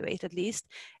evaluate at least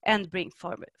and bring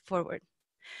forward.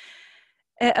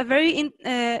 A very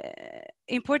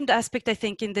important aspect, I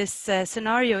think, in this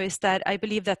scenario is that I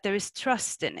believe that there is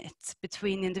trust in it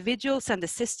between individuals and the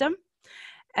system.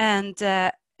 And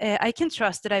I can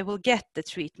trust that I will get the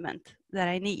treatment that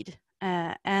I need.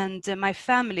 And my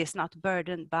family is not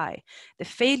burdened by the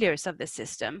failures of the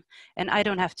system, and I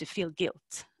don't have to feel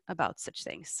guilt about such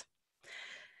things.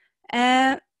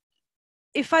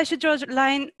 If I should draw a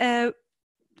line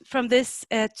from this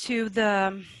to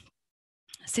the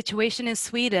situation in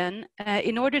Sweden,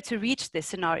 in order to reach this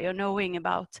scenario, knowing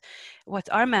about what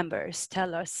our members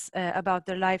tell us about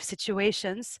their life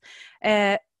situations,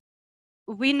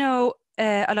 we know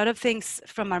a lot of things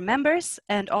from our members,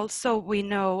 and also we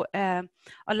know a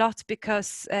lot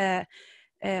because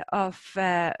of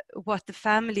what the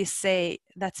families say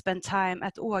that spend time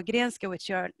at Ågrenska, which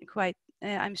you are quite,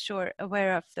 I'm sure,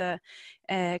 aware of the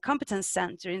competence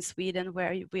center in Sweden,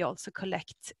 where we also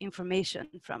collect information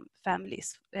from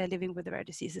families living with rare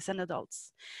diseases and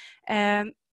adults.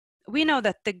 We know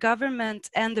that the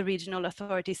government and the regional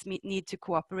authorities need to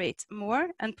cooperate more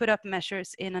and put up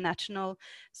measures in a national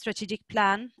strategic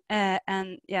plan.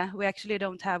 And yeah, we actually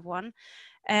don't have one.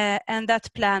 And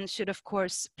that plan should, of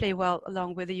course, play well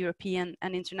along with the European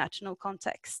and international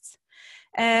contexts.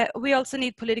 We also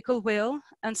need political will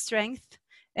and strength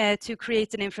to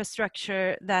create an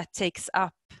infrastructure that takes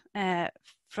up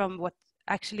from what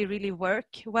actually really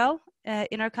work well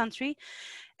in our country,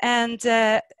 and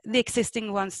the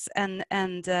existing ones, and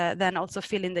then also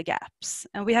fill in the gaps.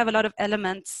 And we have a lot of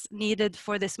elements needed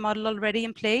for this model already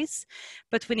in place,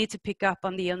 but we need to pick up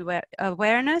on the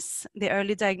awareness, the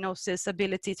early diagnosis,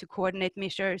 ability to coordinate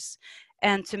measures,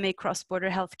 and to make cross-border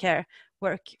healthcare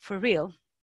work for real.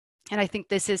 And I think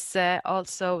this is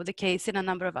also the case in a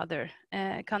number of other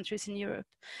countries in Europe.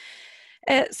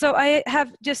 So I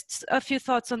have just a few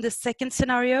thoughts on the second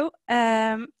scenario,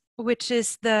 which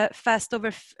is the fast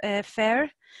over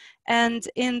fair. And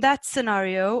in that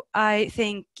scenario, I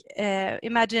think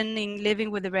imagining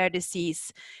living with a rare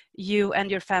disease, you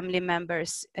and your family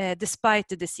members, despite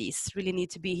the disease, really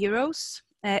need to be heroes,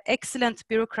 excellent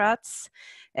bureaucrats,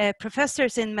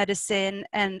 professors in medicine,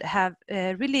 and have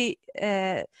really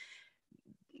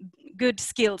good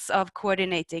skills of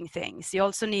coordinating things. You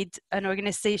also need an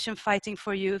organization fighting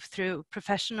for you through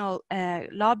professional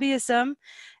lobbyism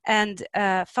and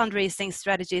fundraising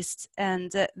strategists,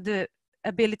 and the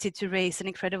ability to raise an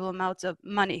incredible amount of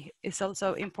money is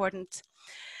also important.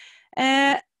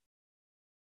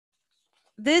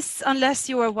 This, unless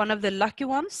you are one of the lucky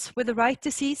ones with the right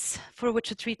disease, for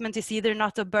which a treatment is either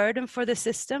not a burden for the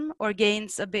system or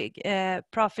gains a big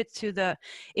profit to the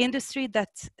industry that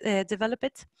develop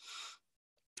it,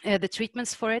 the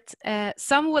treatments for it.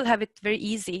 Some will have it very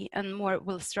easy and more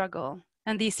will struggle.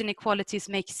 And these inequalities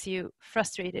makes you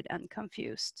frustrated and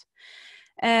confused.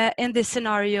 In this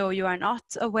scenario, you are not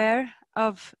aware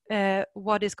of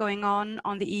what is going on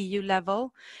the EU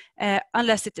level,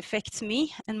 unless it affects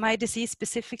me and my disease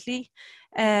specifically,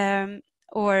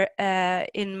 or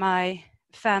in my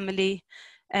family,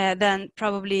 then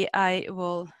probably I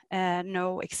will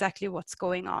know exactly what's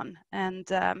going on, and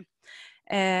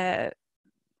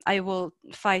I will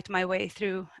fight my way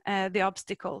through the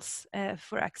obstacles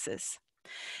for access.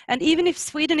 And even if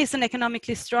Sweden is an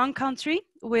economically strong country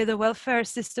with a welfare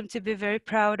system to be very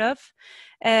proud of,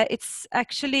 it's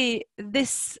actually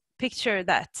this picture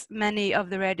that many of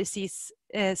the Rare Disease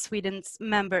Sweden's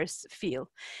members feel.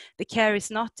 The care is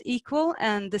not equal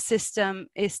and the system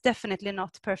is definitely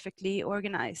not perfectly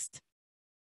organized.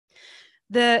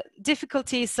 The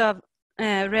difficulties of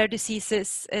rare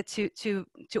diseases to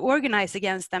organize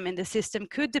against them in the system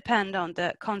could depend on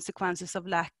the consequences of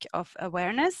lack of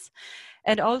awareness,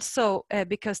 and also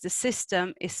because the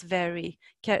system is very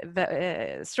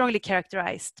strongly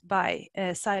characterized by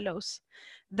silos.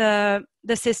 The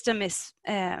system is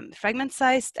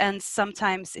fragmentized, and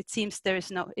sometimes it seems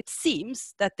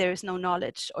that there is no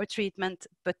knowledge or treatment,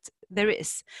 but there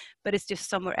is, but it's just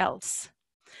somewhere else.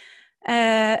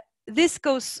 This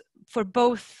goes for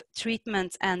both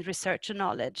treatment and research and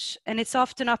knowledge, and it's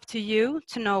often up to you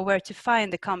to know where to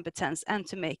find the competence and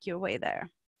to make your way there.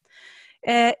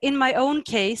 In my own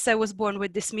case, I was born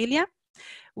with dysmelia,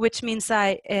 which means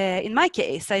in my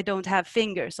case, I don't have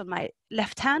fingers on my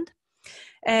left hand.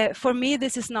 For me,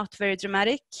 this is not very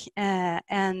dramatic,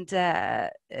 and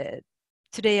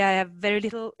today I have very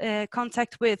little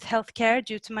contact with healthcare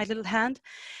due to my little hand.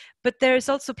 But there's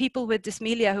also people with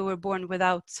dysmelia who were born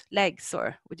without legs,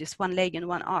 or with just one leg and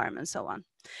one arm, and so on.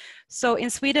 So in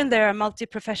Sweden, there are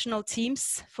multi-professional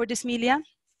teams for dysmelia,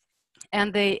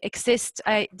 and they exist,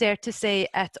 I dare to say,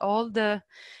 at all the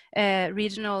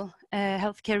regional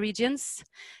healthcare regions.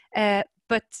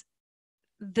 But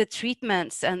the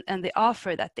treatments and the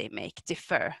offer that they make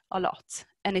differ a lot.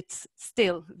 And it's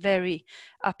still very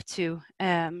up to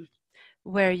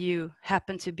where you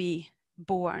happen to be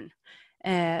born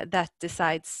that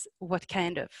decides what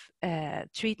kind of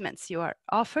treatments you are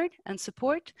offered and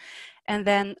support. And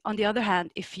then on the other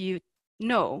hand, if you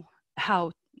know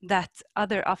how that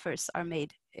other offers are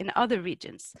made in other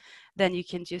regions, then you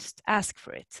can just ask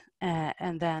for it.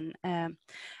 And then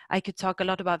I could talk a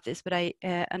lot about this, but I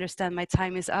understand my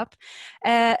time is up.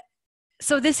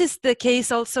 So this is the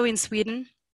case also in Sweden.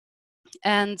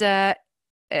 And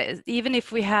even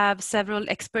if we have several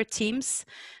expert teams,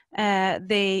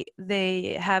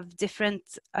 they have different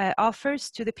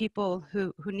offers to the people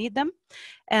who need them.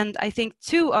 And I think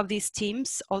 2 of these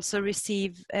teams also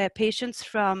receive patients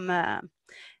from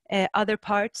other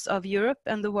parts of Europe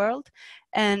and the world.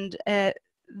 And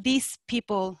these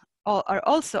people are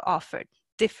also offered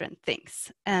different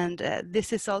things. And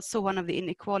this is also one of the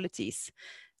inequalities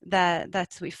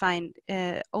that we find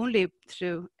only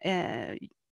through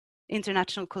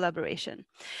international collaboration.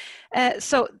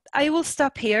 So I will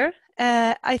stop here.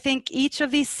 I think each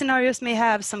of these scenarios may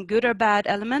have some good or bad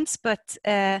elements, but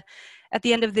at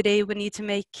the end of the day, we need to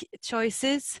make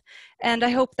choices. And I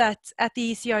hope that at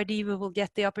the ECRD, we will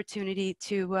get the opportunity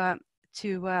to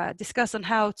discuss on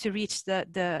how to reach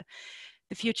the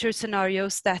future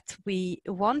scenarios that we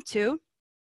want to,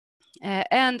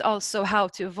 and also how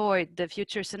to avoid the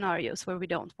future scenarios where we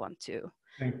don't want to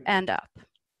end up.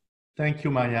 Thank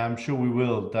you, Maya. I'm sure we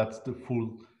will. That's the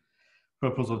full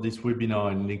purpose of this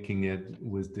webinar and linking it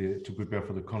with to prepare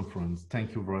for the conference.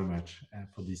 Thank you very much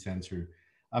for this answer.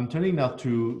 I'm turning now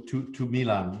to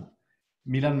Milan.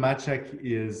 Milan Macek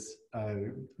is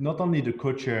not only the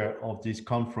co-chair of this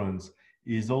conference,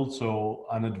 he is also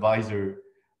an advisor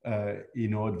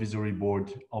in our advisory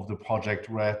board of the project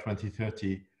Rare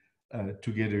 2030,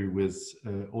 together with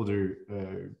other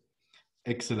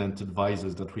excellent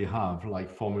advisors that we have, like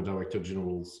former Director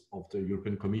Generals of the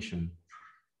European Commission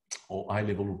or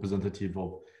high-level representative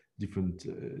of different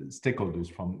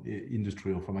stakeholders from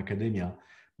industry or from academia.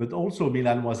 But also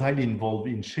Milan was highly involved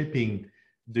in shaping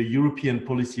the European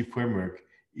policy framework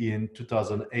in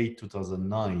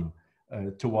 2008-2009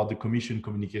 toward the Commission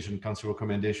Communication Council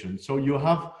recommendation. So you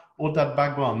have all that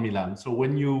background, Milan. So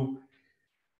when you,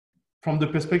 from the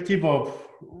perspective of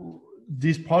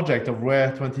this project of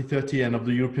Rare 2030 and of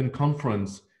the European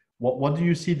Conference, what do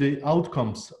you see the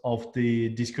outcomes of the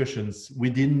discussions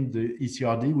within the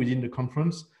ECRD, within the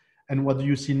conference, and what do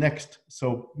you see next?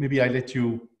 So maybe I let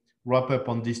you wrap up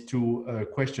on these 2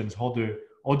 questions, how the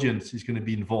audience is going to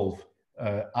be involved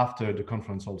after the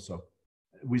conference also.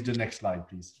 With the next slide,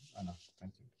 please, Anna.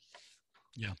 Thank you.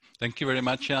 Yeah, thank you very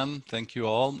much, Yann. Thank you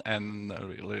all. And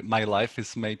really, my life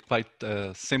is made quite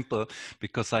simple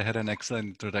because I had an excellent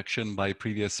introduction by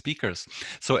previous speakers.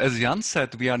 So as Yann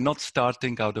said, we are not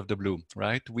starting out of the blue,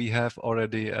 right? We have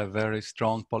already a very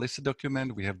strong policy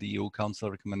document. We have the EU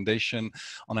Council recommendation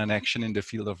on an action in the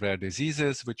field of rare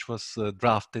diseases, which was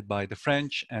drafted by the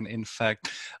French and in fact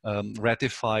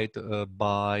ratified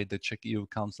by the Czech EU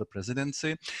Council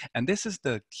presidency. And this is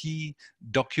the key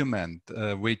document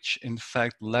which in fact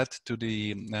led to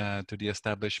the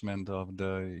establishment of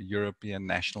the European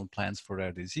national plans for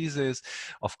rare diseases.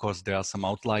 Of course, there are some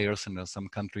outliers and there are some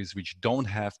countries which don't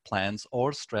have plans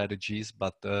or strategies,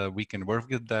 but we can work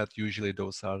with that. Usually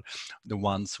those are the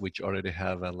ones which already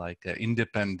have a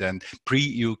independent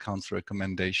pre-EU Council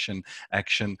recommendation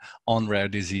action on rare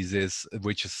diseases,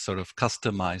 which is sort of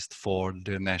customized for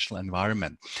the national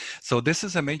environment. So this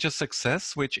is a major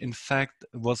success, which in fact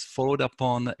was followed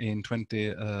upon in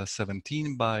 2017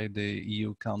 by the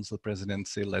EU Council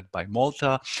presidency led by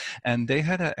Malta, and they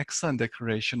had an excellent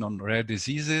declaration on rare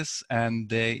diseases, and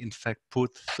they in fact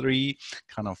put 3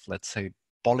 kind of, let's say,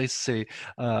 policy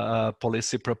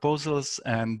proposals,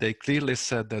 and they clearly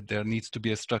said that there needs to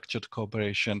be a structured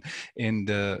cooperation in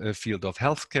the field of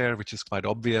healthcare, which is quite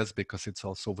obvious because it's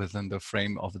also within the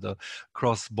frame of the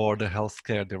cross-border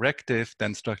healthcare directive,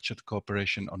 then structured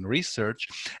cooperation on research,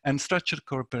 and structured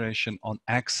cooperation on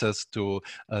access to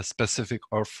specific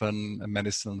orphan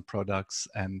medicine products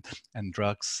and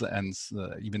drugs and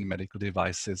even medical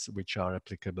devices which are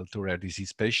applicable to rare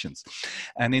disease patients.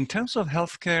 And in terms of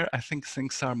healthcare, I think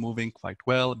things are moving quite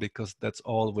well because that's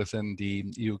all within the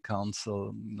EU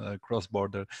Council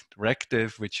cross-border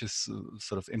directive, which is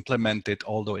sort of implemented,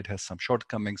 although it has some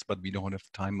shortcomings, but we don't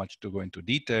have time much to go into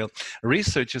detail.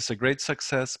 Research is a great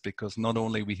success because not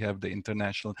only we have the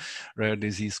International Rare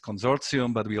Disease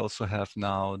Consortium, but we also have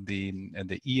now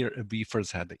we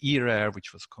first had the ERARE,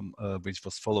 which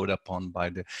was followed upon by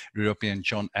the European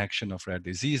Joint Action of Rare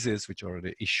Diseases, which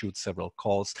already issued several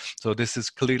calls. So this is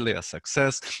clearly a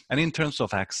success. And in terms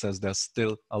of access, there's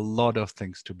still a lot of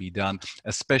things to be done,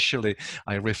 especially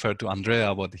I refer to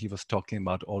Andrea, what he was talking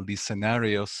about, all these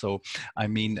scenarios. So I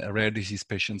mean, rare disease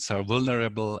patients are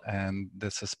vulnerable, and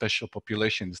there's a special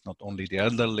population. It's not only the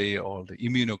elderly or the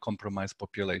immunocompromised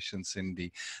populations in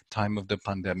the time of the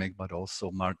pandemic, but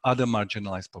also other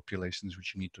marginalized populations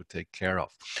which we need to take care of.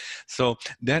 So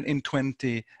then in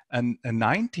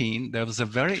 2019, there was a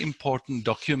very important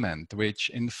document, which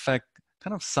in fact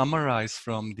kind of summarize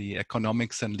from the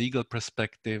economics and legal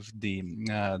perspective the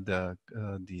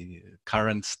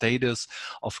current status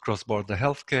of cross-border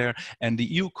healthcare, and the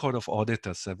EU Court of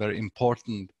Auditors, a very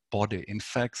important body, in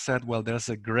fact said, well, there's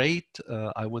a great,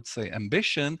 I would say,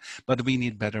 ambition, but we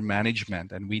need better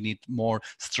management and we need more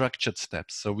structured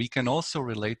steps. So we can also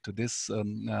relate to this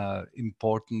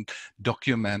important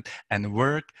document and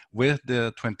work with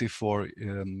the 24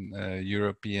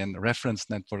 European reference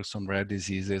networks on rare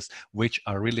diseases, which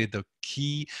are really the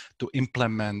key to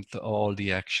implement all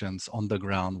the actions on the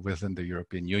ground within the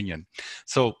European Union.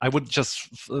 So I would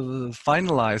just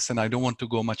finalize, and I don't want to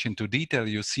go much into detail,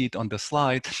 you see it on the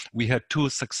slide. We had 2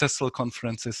 successful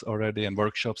conferences already and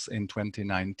workshops in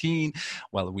 2019.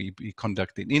 Well, we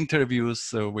conducted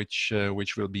interviews, which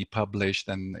will be published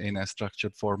and in a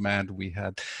structured format. We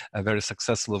had a very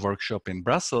successful workshop in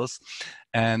Brussels.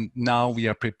 And now we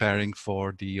are preparing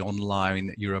for the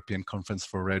online European Conference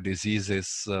for Rare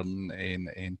Diseases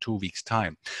in 2 weeks'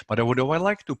 time. But I would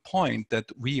like to point that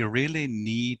we really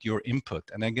need your input.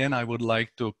 And again, I would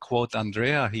like to quote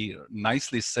Andrea. He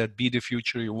nicely said, be the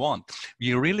future you want.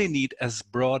 We really need as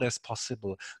broad as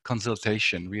possible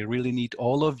consultation. We really need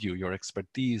all of you, your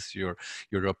expertise, your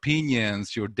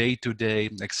opinions, your day-to-day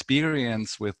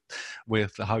experience with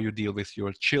how you deal with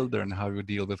your children, how you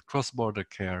deal with cross-border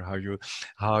care,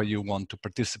 how you want to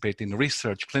participate in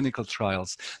research, clinical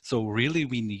trials. So really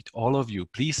we need all of you.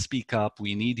 Please speak up.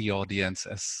 We need the audience,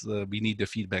 as we need the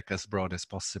feedback as broad as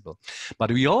possible.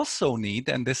 But we also need,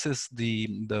 and this is the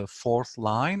 4th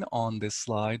line on this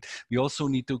slide, we also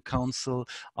need to counsel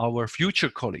our future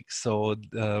colleagues. So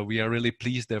we are really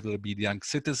pleased there will be the Young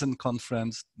Citizen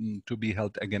Conference to be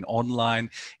held again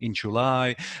online in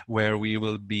July, where we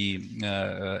will be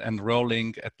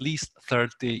enrolling at least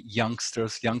 30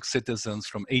 youngsters, young citizens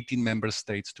from 18 member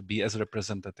states to be as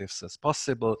representatives as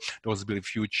possible. Those will be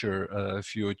future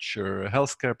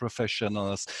healthcare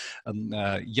professionals,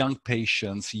 young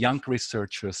patients, young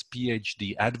researchers,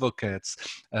 PhD advocates,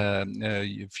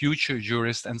 future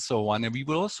jurists, and so on. And we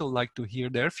would also like to hear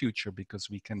their future, because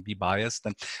we can be biased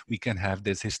and we can have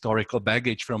this historical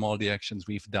baggage from all the actions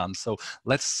we've done. So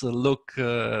let's look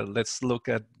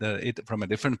at it from a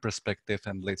different perspective,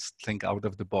 and let's think out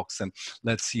of the box, and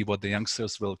let's see what the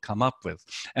youngsters will come up with.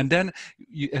 And then,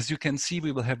 as you can see,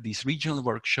 we will have these regional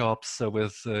workshops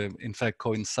with, in fact,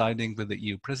 coinciding with the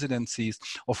EU presidencies.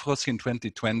 Of course, in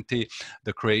 2020,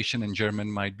 the Croatian and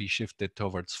German might be shifted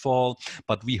towards fall,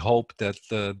 but we hope that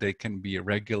they can be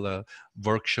regular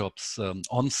workshops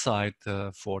on site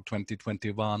for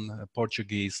 2021,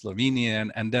 Portuguese,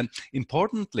 Slovenian, and then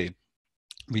importantly,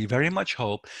 we very much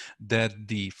hope that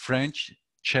the French,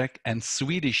 Czech and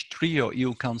Swedish trio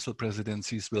EU Council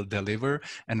presidencies will deliver,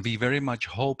 and we very much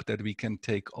hope that we can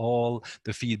take all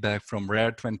the feedback from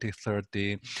Rare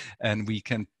 2030, and we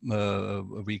can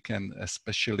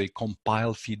especially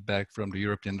compile feedback from the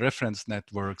European reference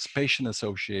networks, patient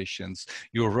associations,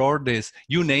 EURORDIS,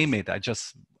 you name it.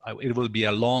 it will be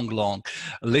a long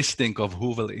listing of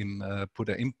who will put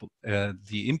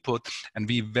the input, and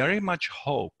we very much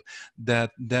hope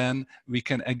that then we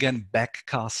can again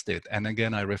backcast it. And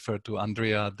again, I refer to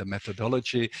Andrea, the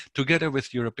methodology, together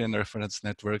with European reference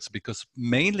networks, because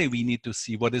mainly we need to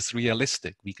see what is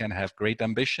realistic. We can have great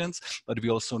ambitions, but we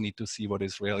also need to see what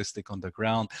is realistic on the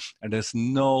ground. And there's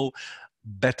no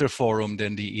better forum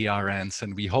than the ERNs,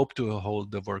 and we hope to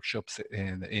hold the workshops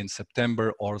in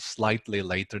September or slightly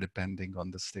later, depending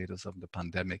on the status of the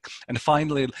pandemic. And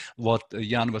finally, what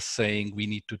Yann was saying, we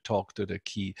need to talk to the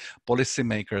key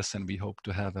policymakers, and we hope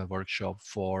to have a workshop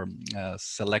for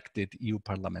selected EU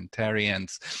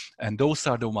parliamentarians, and those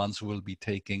are the ones who will be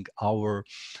taking our,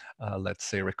 let's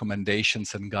say,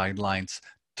 recommendations and guidelines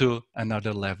to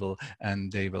another level, and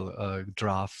they will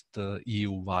draft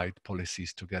EU-wide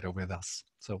policies together with us.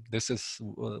 So this is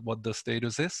what the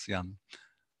status is, Yann.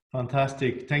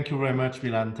 Fantastic. Thank you very much,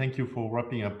 Milan. Thank you for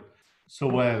wrapping up so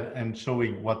well and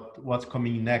showing what's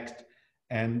coming next.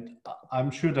 And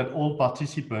I'm sure that all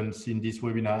participants in this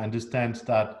webinar understand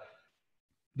that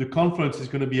the conference is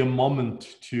going to be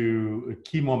a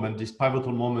key moment, this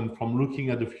pivotal moment from looking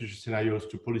at the future scenarios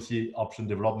to policy option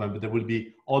development, but there will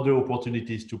be other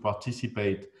opportunities to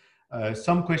participate.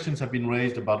 Some questions have been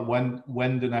raised about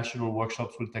when the national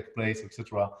workshops will take place,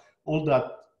 etc. All that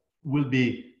will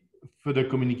be further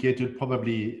communicated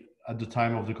probably at the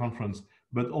time of the conference,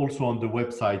 but also on the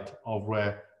website of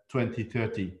Rare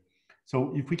 2030.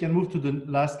 So if we can move to the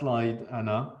last slide,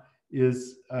 Anna,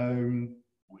 is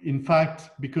in fact,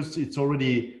 because it's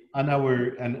already an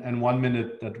hour and 1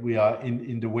 minute that we are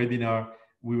in the webinar,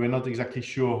 we were not exactly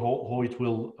sure how it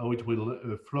will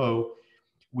flow.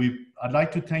 I'd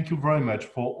like to thank you very much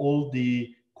for all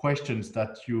the questions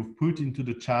that you've put into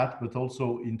the chat, but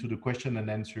also into the question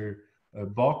and answer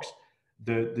box.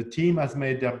 The team has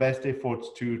made their best efforts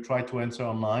to try to answer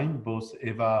online, both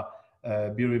Eva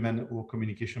Biriman, our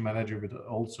communication manager, but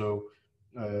also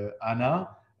Anna,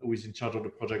 who is in charge of the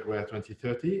project Rare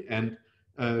 2030. And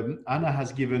Anna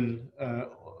has given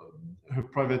her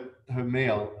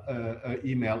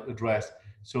email address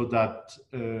so that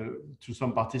to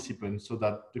some participants, so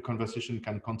that the conversation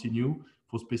can continue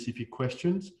for specific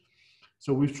questions.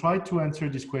 So we've tried to answer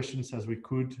these questions as we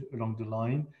could along the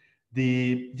line.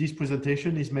 This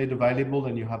presentation is made available,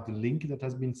 and you have the link that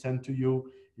has been sent to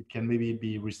you. It can maybe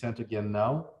be resent again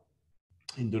now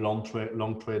in the long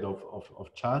thread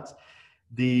of chats.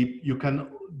 You can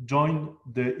join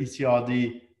the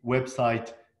ECRD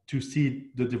website to see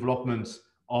the developments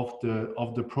of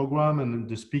the program and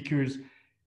the speakers.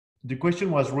 The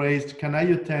question was raised, can I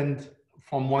attend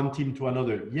from one team to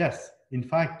another? Yes, in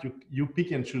fact, you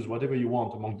pick and choose whatever you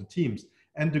want among the teams.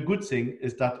 And the good thing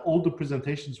is that all the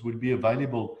presentations will be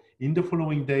available in the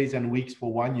following days and weeks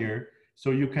for 1 year.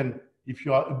 So you can, if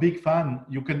you are a big fan,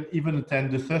 you can even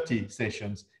attend the 30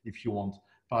 sessions if you want,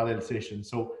 parallel sessions.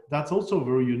 So that's also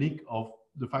very unique of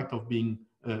the fact of being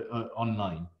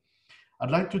online. I'd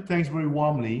like to thank very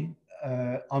warmly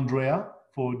Andrea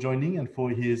for joining and for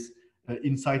his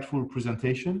insightful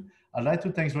presentation. I'd like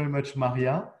to thank very much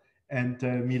Maria and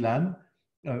Milan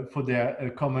for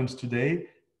their comments today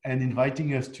and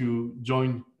inviting us to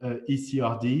join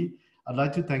ECRD. I'd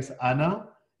like to thank Anna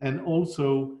and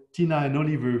also Tina and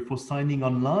Oliver for signing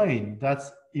online.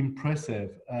 That's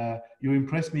impressive. You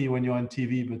impress me when you're on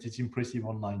TV, but it's impressive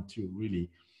online too, really.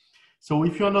 So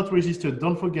if you're not registered,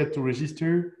 don't forget to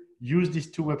register. Use these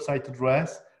two website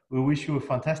address. We wish you a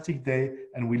fantastic day,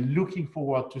 and we're looking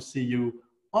forward to see you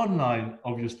online,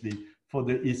 obviously, for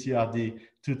the ECRD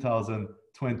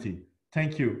 2020.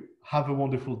 Thank you. Have a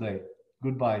wonderful day.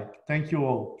 Goodbye. Thank you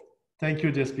all. Thank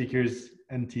you, dear speakers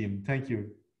and team. Thank you.